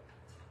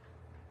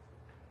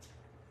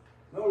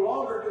 No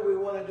longer do we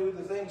want to do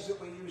the things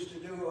that we used to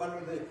do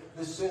under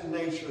the sin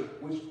nature,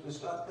 which the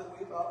stuff that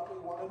we thought we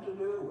wanted to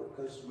do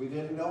because we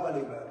didn't know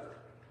any better.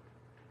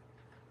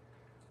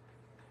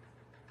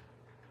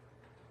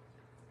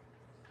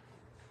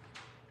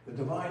 The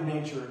divine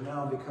nature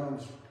now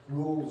becomes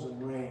rules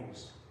and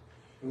reigns.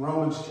 In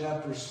Romans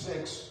chapter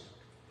 6,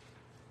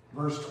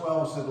 verse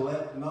 12 said,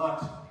 let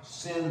not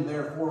sin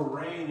therefore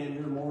reign in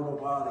your mortal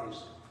bodies,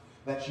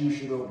 that you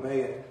should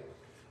obey it,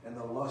 and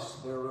the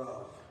lust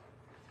thereof.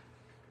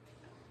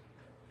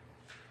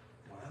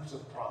 Well, that's a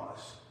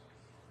promise.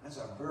 That's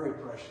a very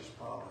precious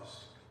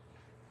promise.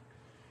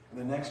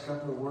 And the next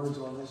couple of words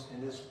on this,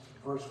 in this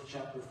verse,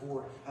 chapter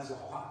 4, has a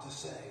lot to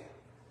say.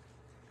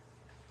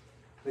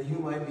 That you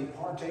might be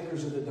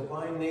partakers of the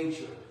divine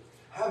nature,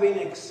 having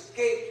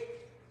escaped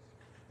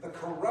the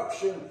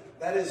corruption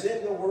that is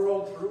in the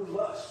world through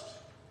lust.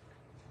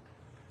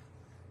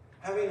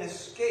 Having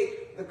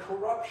escaped the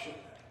corruption.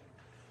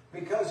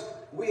 Because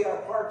we are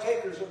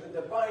partakers of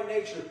the divine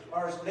nature.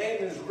 Our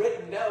name is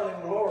written down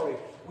in glory.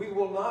 We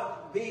will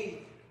not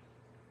be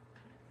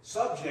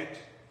subject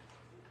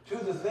to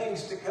the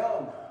things to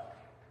come.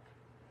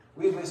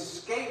 We've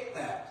escaped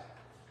that.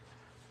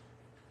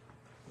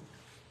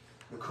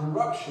 The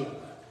corruption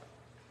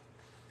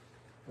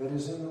that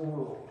is in the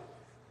world.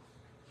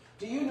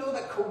 Do you know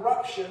that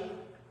corruption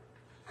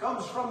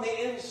comes from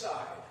the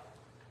inside?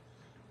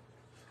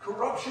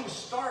 Corruption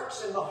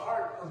starts in the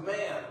heart of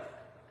man,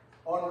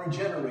 on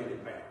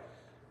regenerated man,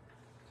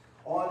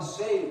 on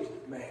saved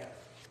man.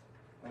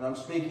 And I'm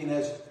speaking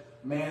as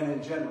man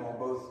in general,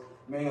 both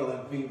male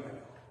and female.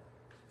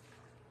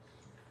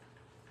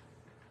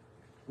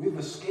 We've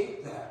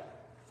escaped that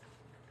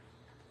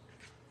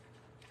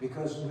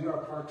because we are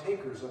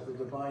partakers of the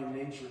divine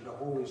nature, the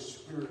Holy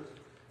Spirit.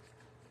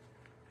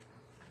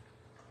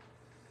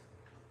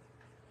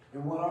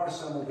 And what are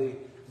some of the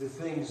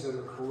things that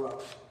are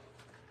corrupt?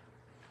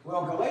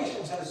 Well,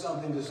 Galatians has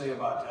something to say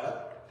about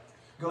that.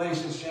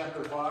 Galatians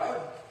chapter 5,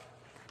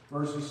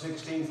 verses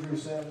 16 through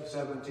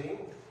 17.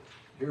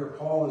 Here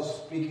Paul is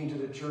speaking to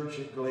the church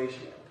at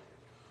Galatia.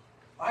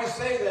 I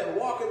say then,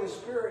 walk in the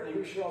Spirit, and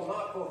you shall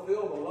not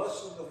fulfill the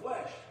lusts of the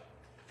flesh.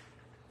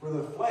 For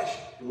the flesh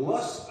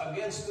lusts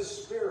against the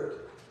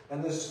Spirit,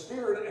 and the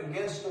Spirit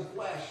against the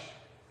flesh.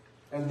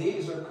 And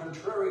these are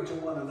contrary to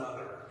one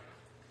another.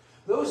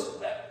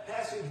 That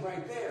passage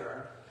right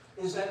there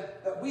is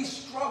that we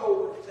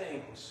struggle with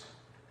things.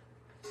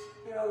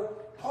 You know,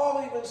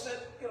 Paul even said,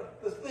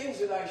 the things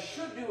that I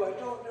should do, I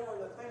don't do,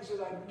 and the things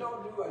that I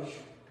don't do, I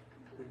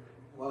should.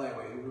 Well,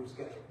 anyway,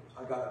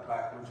 I got it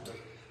backwards, but,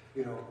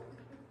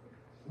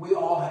 we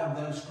all have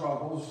them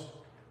struggles.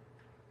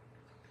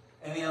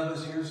 Any of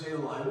us here say,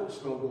 well, I don't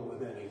struggle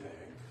with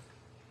anything.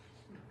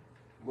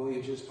 Well,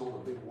 you just told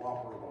a big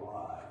whopper of a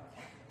lie.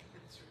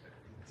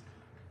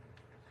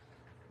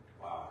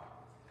 Wow.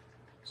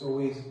 So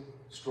we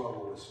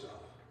struggle with stuff.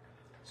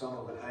 Some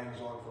of it hangs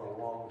on for a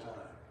long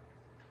time.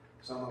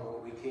 Some of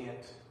it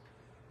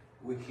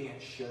we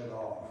can't shut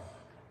off.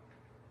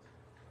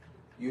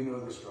 You know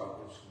the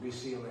struggles. We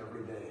see them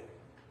every day.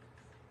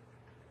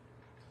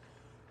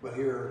 But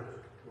here,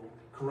 the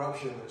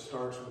corruption that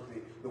starts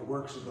with the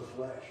works of the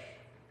flesh.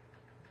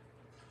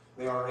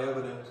 They are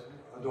evident: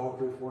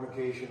 adultery,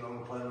 fornication,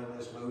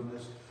 uncleanness,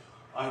 lewdness,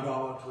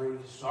 idolatry,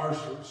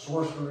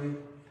 sorcery,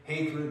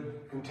 hatred,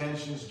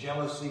 contentions,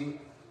 jealousy,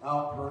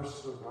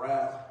 outbursts of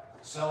wrath,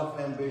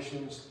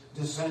 self-ambitions,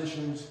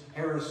 dissensions,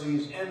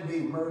 heresies, envy,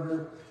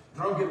 murder,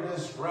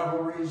 drunkenness,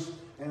 revelries,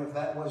 and if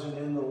that wasn't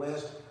in the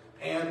list,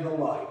 and the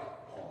like,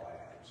 Paul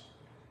adds.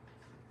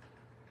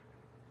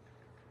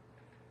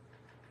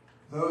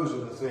 Those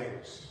are the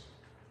things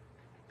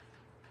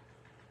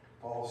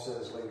Paul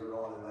says later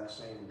on in that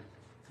same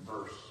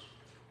verse.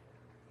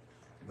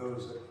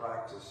 Those that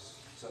practice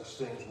such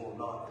things will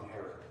not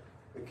inherit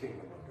the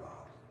kingdom of God.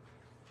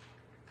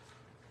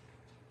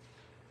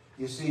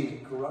 You see,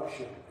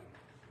 corruption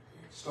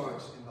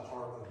starts in the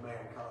heart of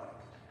mankind.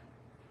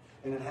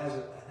 And it has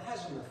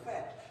an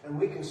effect. And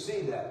we can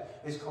see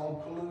that. It's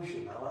called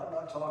pollution. Now, I'm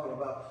not talking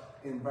about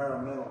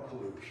environmental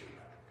pollution.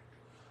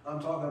 I'm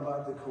talking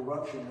about the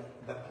corruption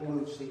that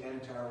pollutes the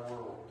entire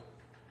world.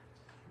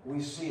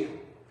 We see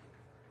it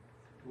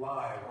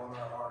live on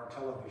our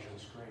television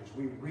screens.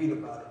 We read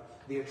about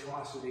it, the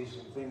atrocities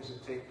and things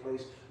that take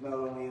place not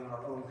only in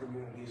our own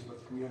communities,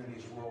 but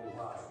communities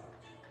worldwide.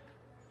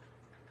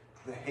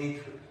 The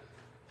hatred,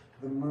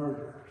 the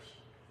murders,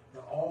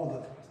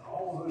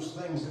 all those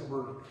things that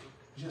were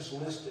just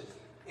listed.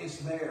 It's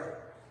there.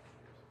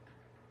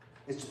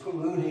 It's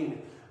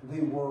polluting the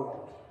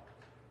world.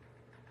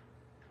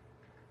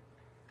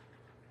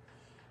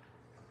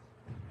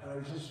 And I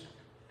was just,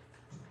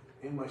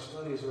 in my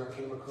studies there, I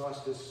came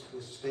across this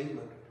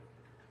statement.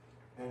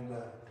 And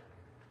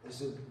it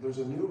said, there's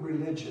a new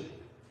religion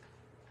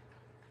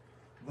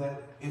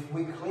that if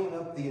we clean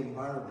up the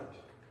environment,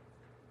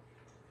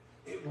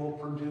 it will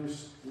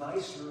produce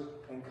nicer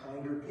and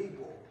kinder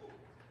people.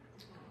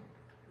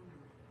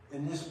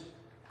 And this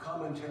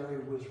commentary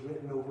was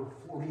written over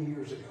 40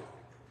 years ago.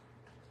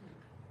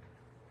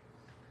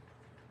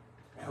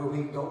 And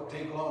we don't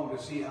take long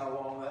to see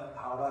how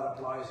that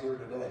applies here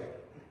today.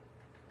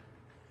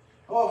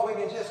 Oh, if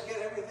we can just get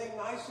everything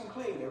nice and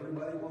clean,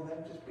 everybody will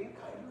then just be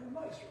kinder and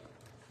nicer.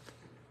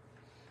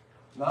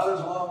 Not as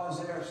long as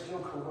they are still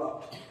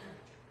corrupt.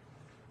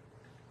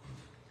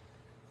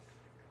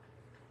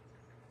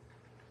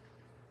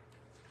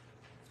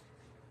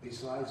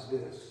 Besides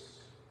this,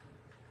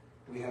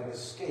 we have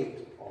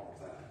escaped all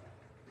of that,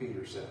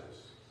 Peter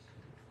says.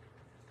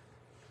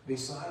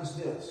 Besides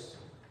this,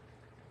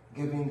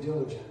 giving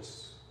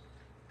diligence,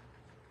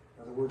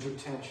 in other words,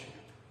 attention,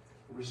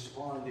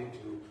 responding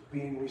to,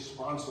 being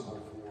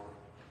responsible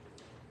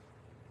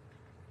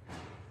for,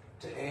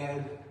 to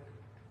add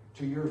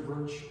to your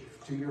virtue,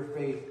 to your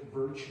faith,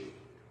 virtue.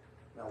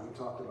 Now, we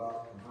talked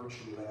about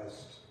virtue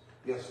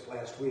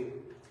last week.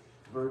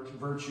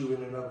 Virtue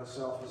in and of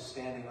itself is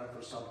standing up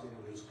for something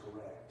that is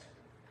correct.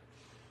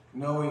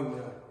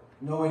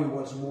 Knowing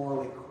what's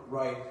morally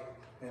right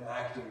and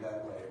acting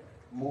that way.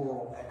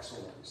 Moral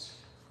excellence.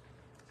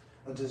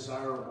 A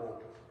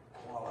desirable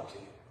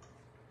quality.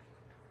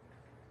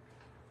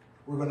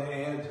 We're going to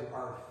add to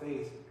our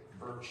faith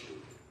virtue.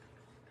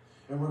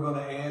 And we're going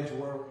to add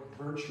to our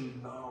virtue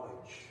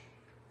knowledge.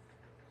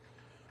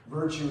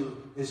 Virtue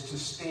is to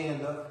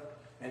stand up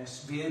and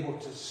be able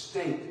to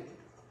state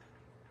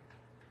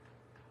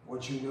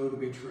what you know to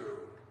be true.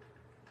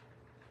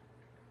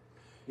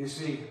 You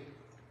see,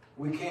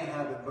 we can't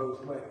have it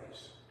both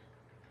ways.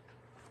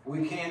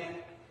 We can't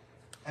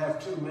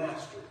have two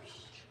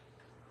masters.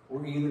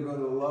 We're either going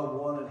to love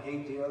one and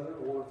hate the other,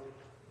 or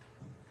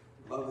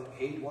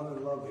hate one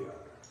and love the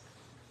other.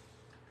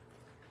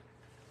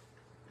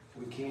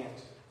 We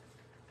can't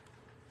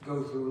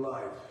go through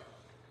life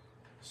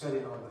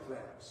sitting on the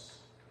fence,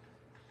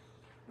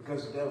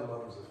 because the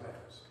devil owns the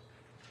fence.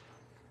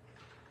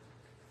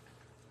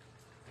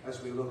 As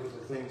we look at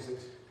the things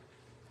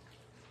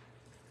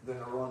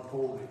that are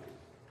unfolding,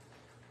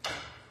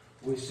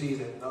 we see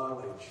that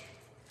knowledge,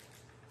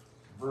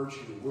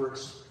 virtue,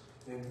 works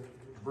in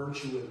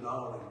virtue and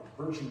knowledge.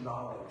 Virtue,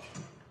 knowledge.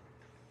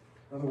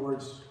 In other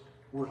words,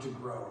 we're to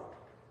grow.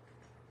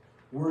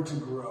 We're to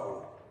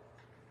grow.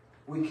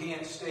 We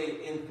can't stay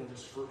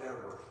infants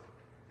forever.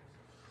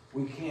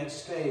 We can't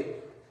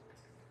stay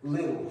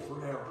little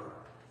forever.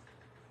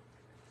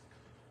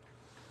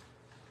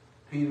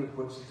 Peter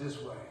puts it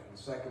this way in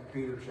 2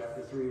 Peter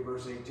chapter 3,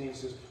 verse 18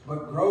 says,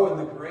 but grow in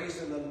the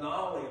grace and the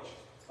knowledge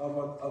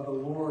of the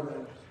Lord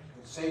and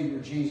Savior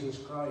Jesus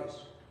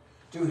Christ.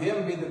 To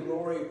him be the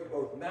glory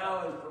both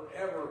now and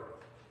forever.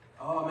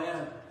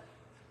 Amen.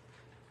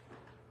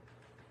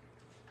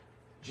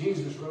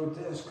 Jesus wrote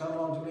this, come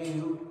unto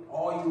me,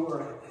 all you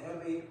are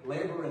heavy,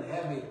 labor and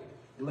heavy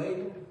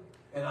laden,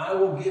 and I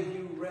will give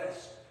you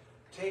rest.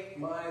 Take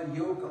my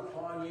yoke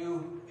upon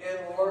you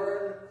and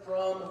learn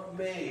from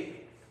me.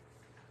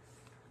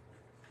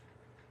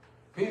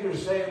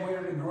 Peter's saying we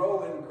are to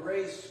grow in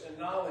grace and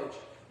knowledge.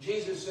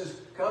 Jesus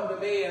says, come to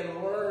me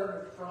and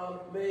learn from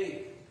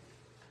me.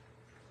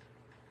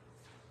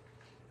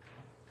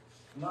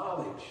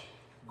 Knowledge,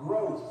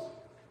 growth.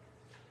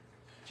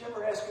 Did you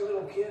ever ask a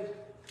little kid,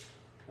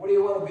 what do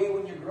you want to be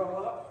when you grow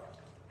up?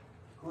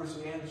 Of course,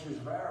 the answers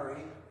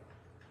vary.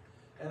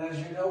 And as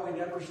you know, we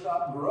never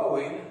stop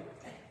growing.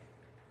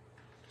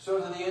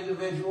 So to the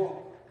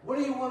individual, what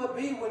do you want to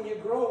be when you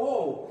grow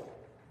old?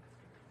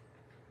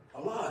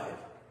 Alive.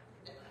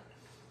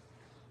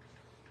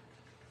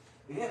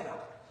 Yeah.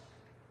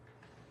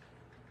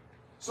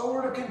 So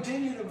we're to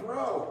continue to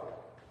grow.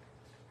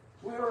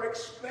 We are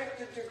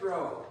expected to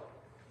grow.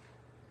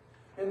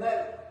 And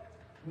that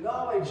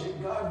knowledge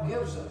that God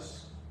gives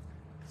us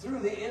through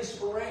the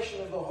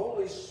inspiration of the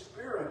Holy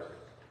Spirit,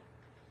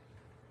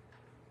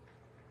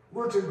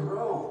 we're to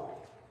grow.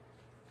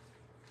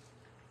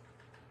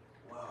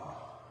 Wow.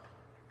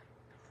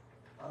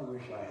 I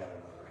wish I had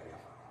another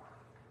half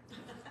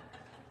hour.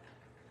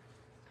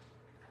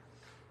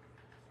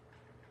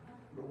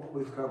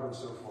 what we've covered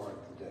so far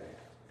today.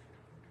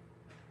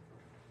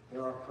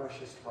 There are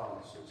precious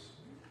promises,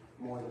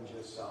 more than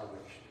just salvation.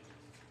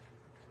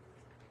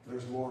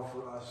 There's more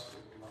for us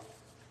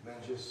than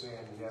just saying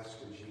yes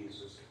to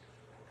Jesus.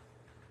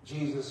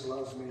 Jesus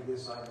loves me,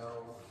 this I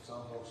know.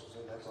 Some folks will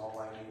say that's all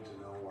I need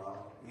to know. Wow.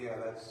 Yeah,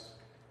 that's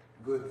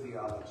good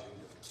theology.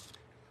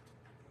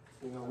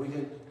 You know, we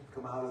didn't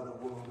come out of the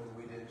womb and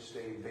we didn't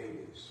stay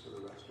babies for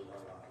the rest of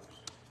our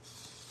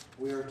lives.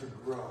 We are to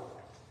grow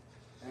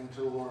and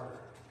to learn,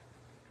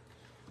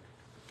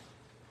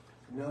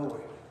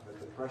 knowing that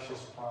the precious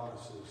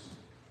promises,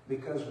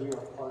 because we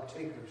are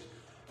partakers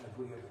and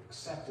we have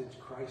accepted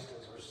Christ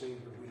as our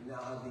Savior, we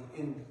now have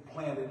the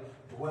implanted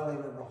dwelling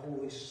of the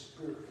Holy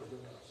Spirit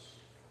within us.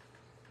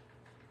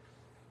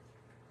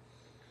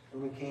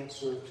 And we can't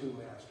serve two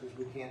masters.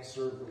 We can't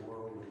serve the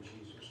world and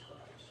Jesus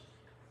Christ.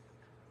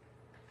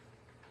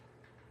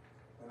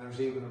 And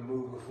there's even a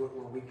move afoot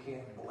where we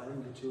can't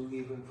blend the two,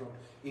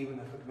 even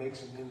if it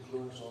makes an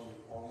influence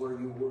on where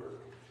you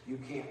work. You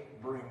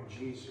can't bring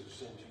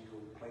Jesus into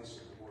your place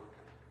of work.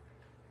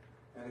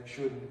 And it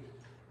shouldn't,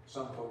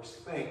 some folks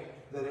think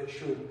that it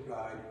shouldn't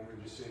guide your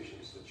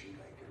decisions that you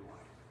make in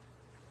life.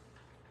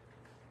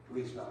 At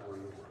least not where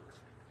you work.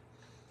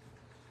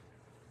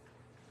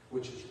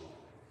 Which is wrong.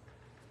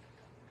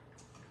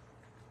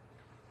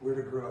 We're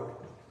to grow,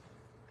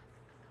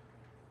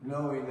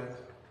 knowing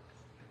that,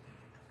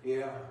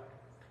 yeah,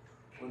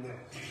 when the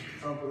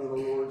trumpet of the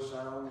Lord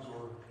sounds,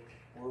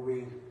 or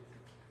we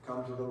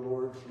come to the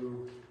Lord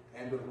through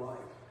end of life,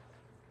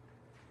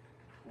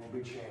 we'll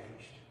be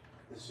changed.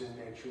 The sin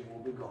nature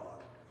will be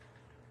gone.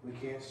 We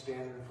can't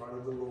stand in front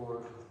of the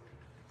Lord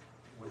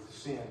with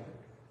sin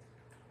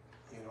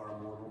in our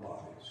mortal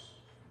bodies.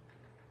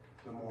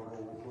 The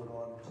mortal will put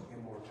on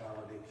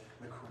immortality.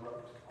 The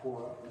corrupt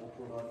will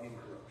put on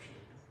incorruption.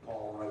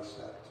 Paul writes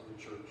that to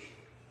the church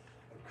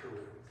at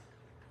Corinth.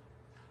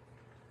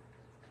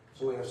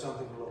 So we have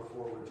something to look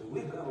forward to.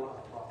 We've got a lot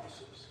of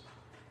promises,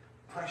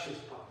 precious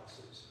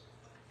promises.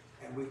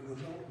 And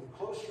the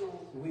closer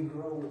we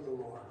grow with the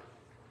Lord,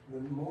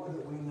 the more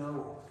that we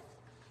know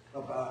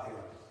about Him,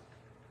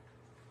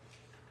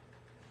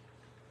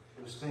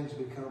 those things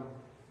become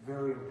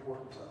very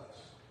important to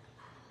us.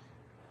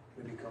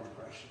 They become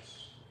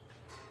precious.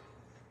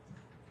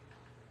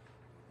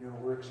 You know,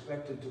 we're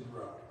expected to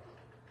grow.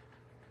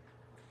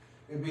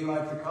 It'd be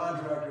like the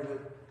contractor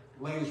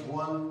that lays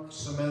one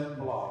cement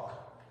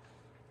block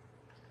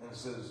and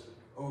says,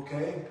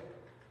 okay,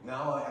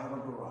 now I have a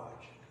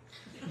garage.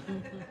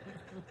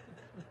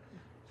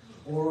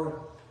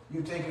 Or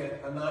you take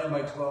a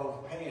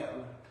 9x12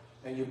 pan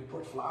and you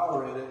put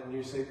flour in it and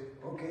you say,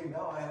 okay,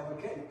 now I have a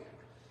cake.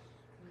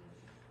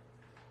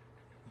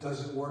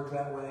 Does it work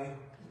that way?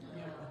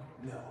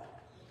 No. No.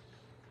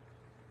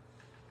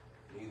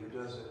 Neither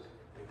does it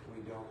if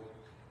we don't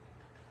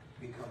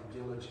become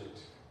diligent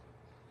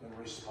and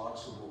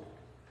responsible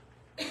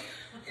and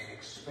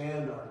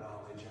expand our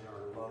knowledge and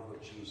our love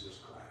of Jesus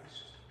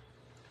Christ.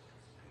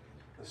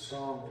 The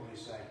song that we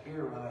sang,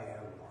 here I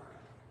am, Lord.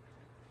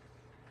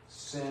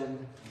 Send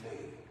me.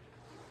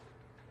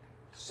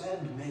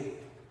 Send me.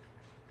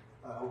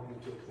 I hope you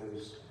took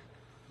those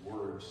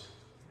words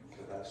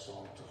to that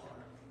song to heart.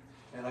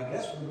 And I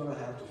guess we're going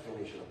to have to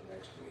finish up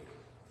next week.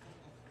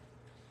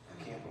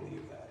 I can't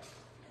believe that.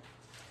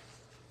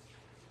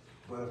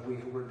 But if we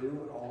were to do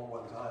it all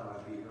at one time,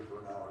 I'd be here for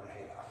an hour and a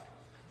half.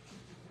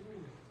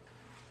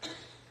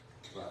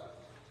 But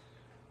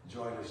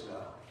join us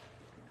now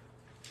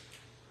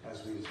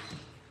as we,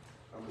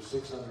 number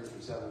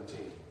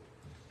 617,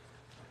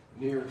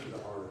 near to the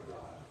heart of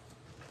God.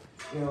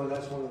 You know,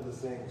 that's one of the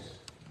things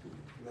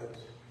that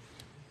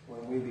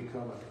when we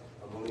become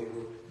a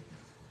believer,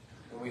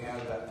 and we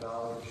have that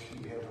knowledge,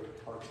 we have a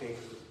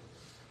partaker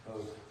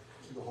of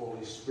the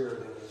Holy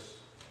Spirit in us.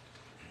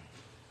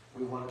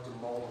 We want it to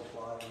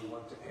multiply, we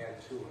want to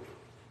add to it.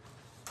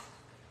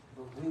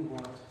 But we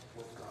want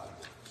what God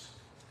wants.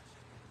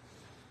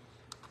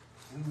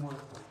 We want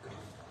what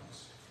God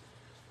wants.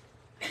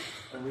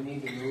 And we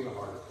need to know the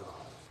heart of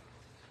God.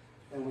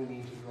 And we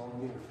need to draw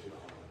near to the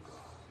heart of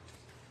God.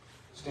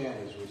 Stand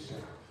as we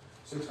sing.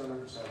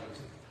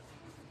 617.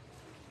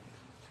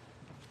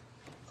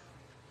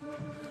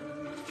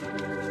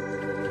 Praise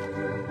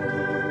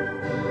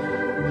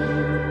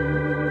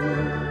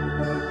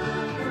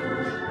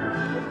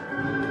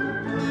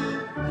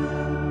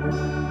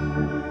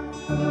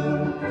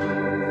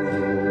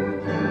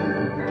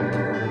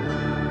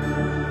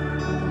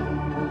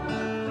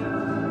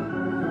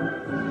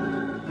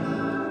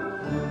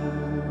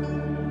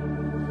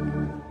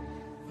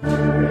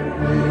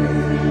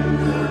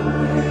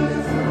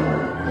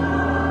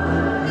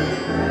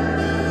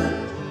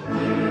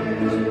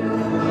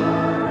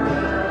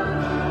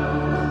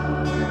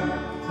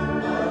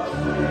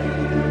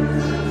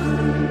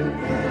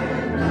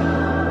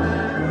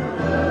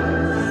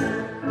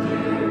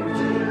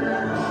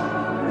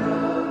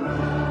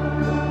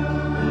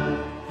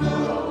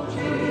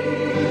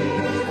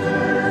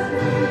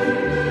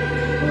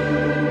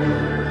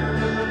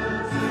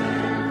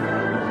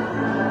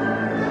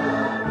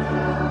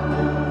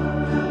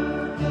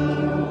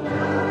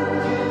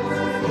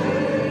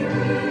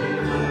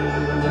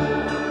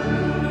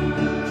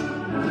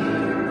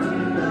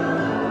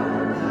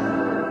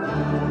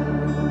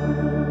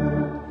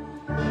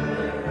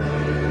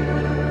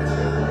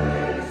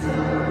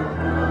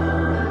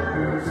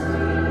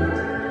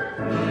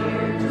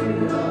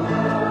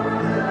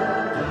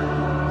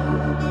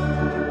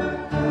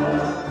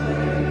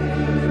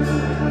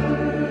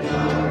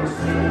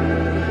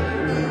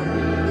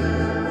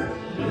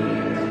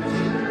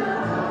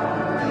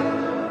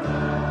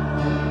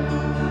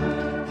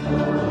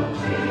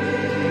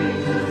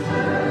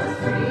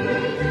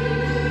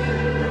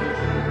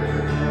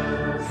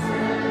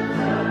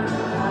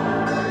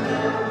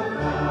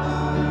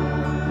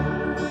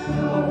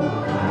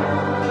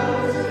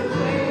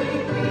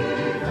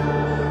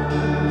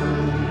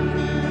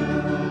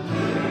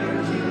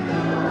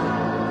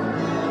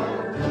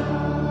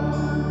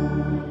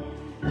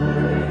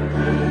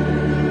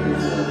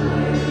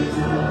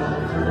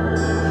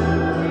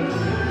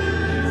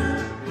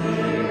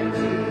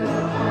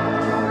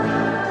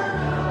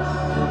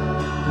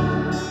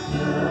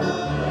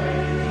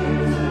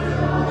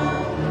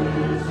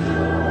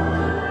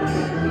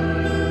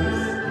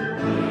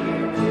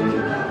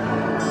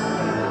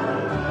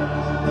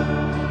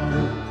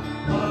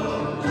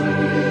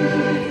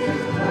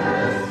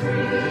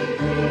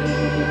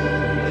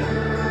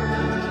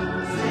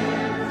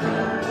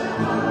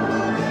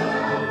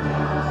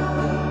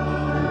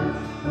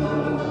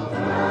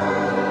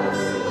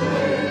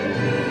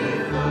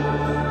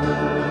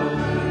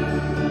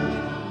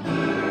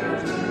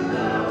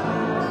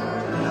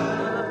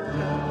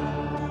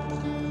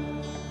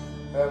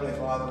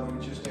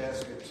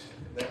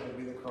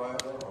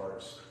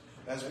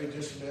as we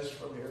dismiss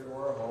from here to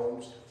our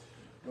homes,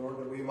 Lord,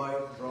 that we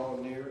might draw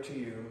near to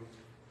you,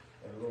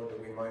 and Lord,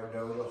 that we might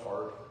know the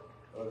heart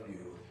of you.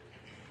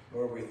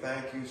 Lord, we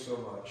thank you so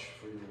much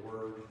for your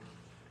word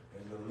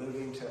and the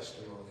living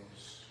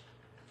testimonies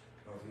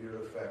of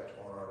your effect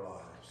on our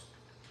lives.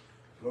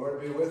 Lord,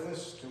 be with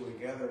us till we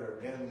gather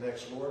again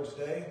next Lord's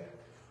Day,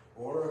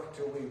 or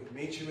till we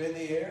meet you in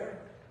the air,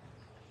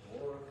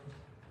 or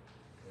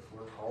if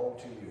we're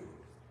called to you,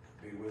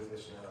 be with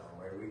us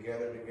now. May we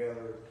gather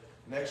together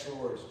next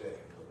Lord's Day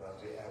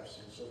without the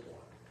absence of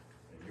one.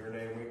 In your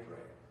name we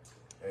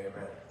pray.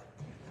 Amen.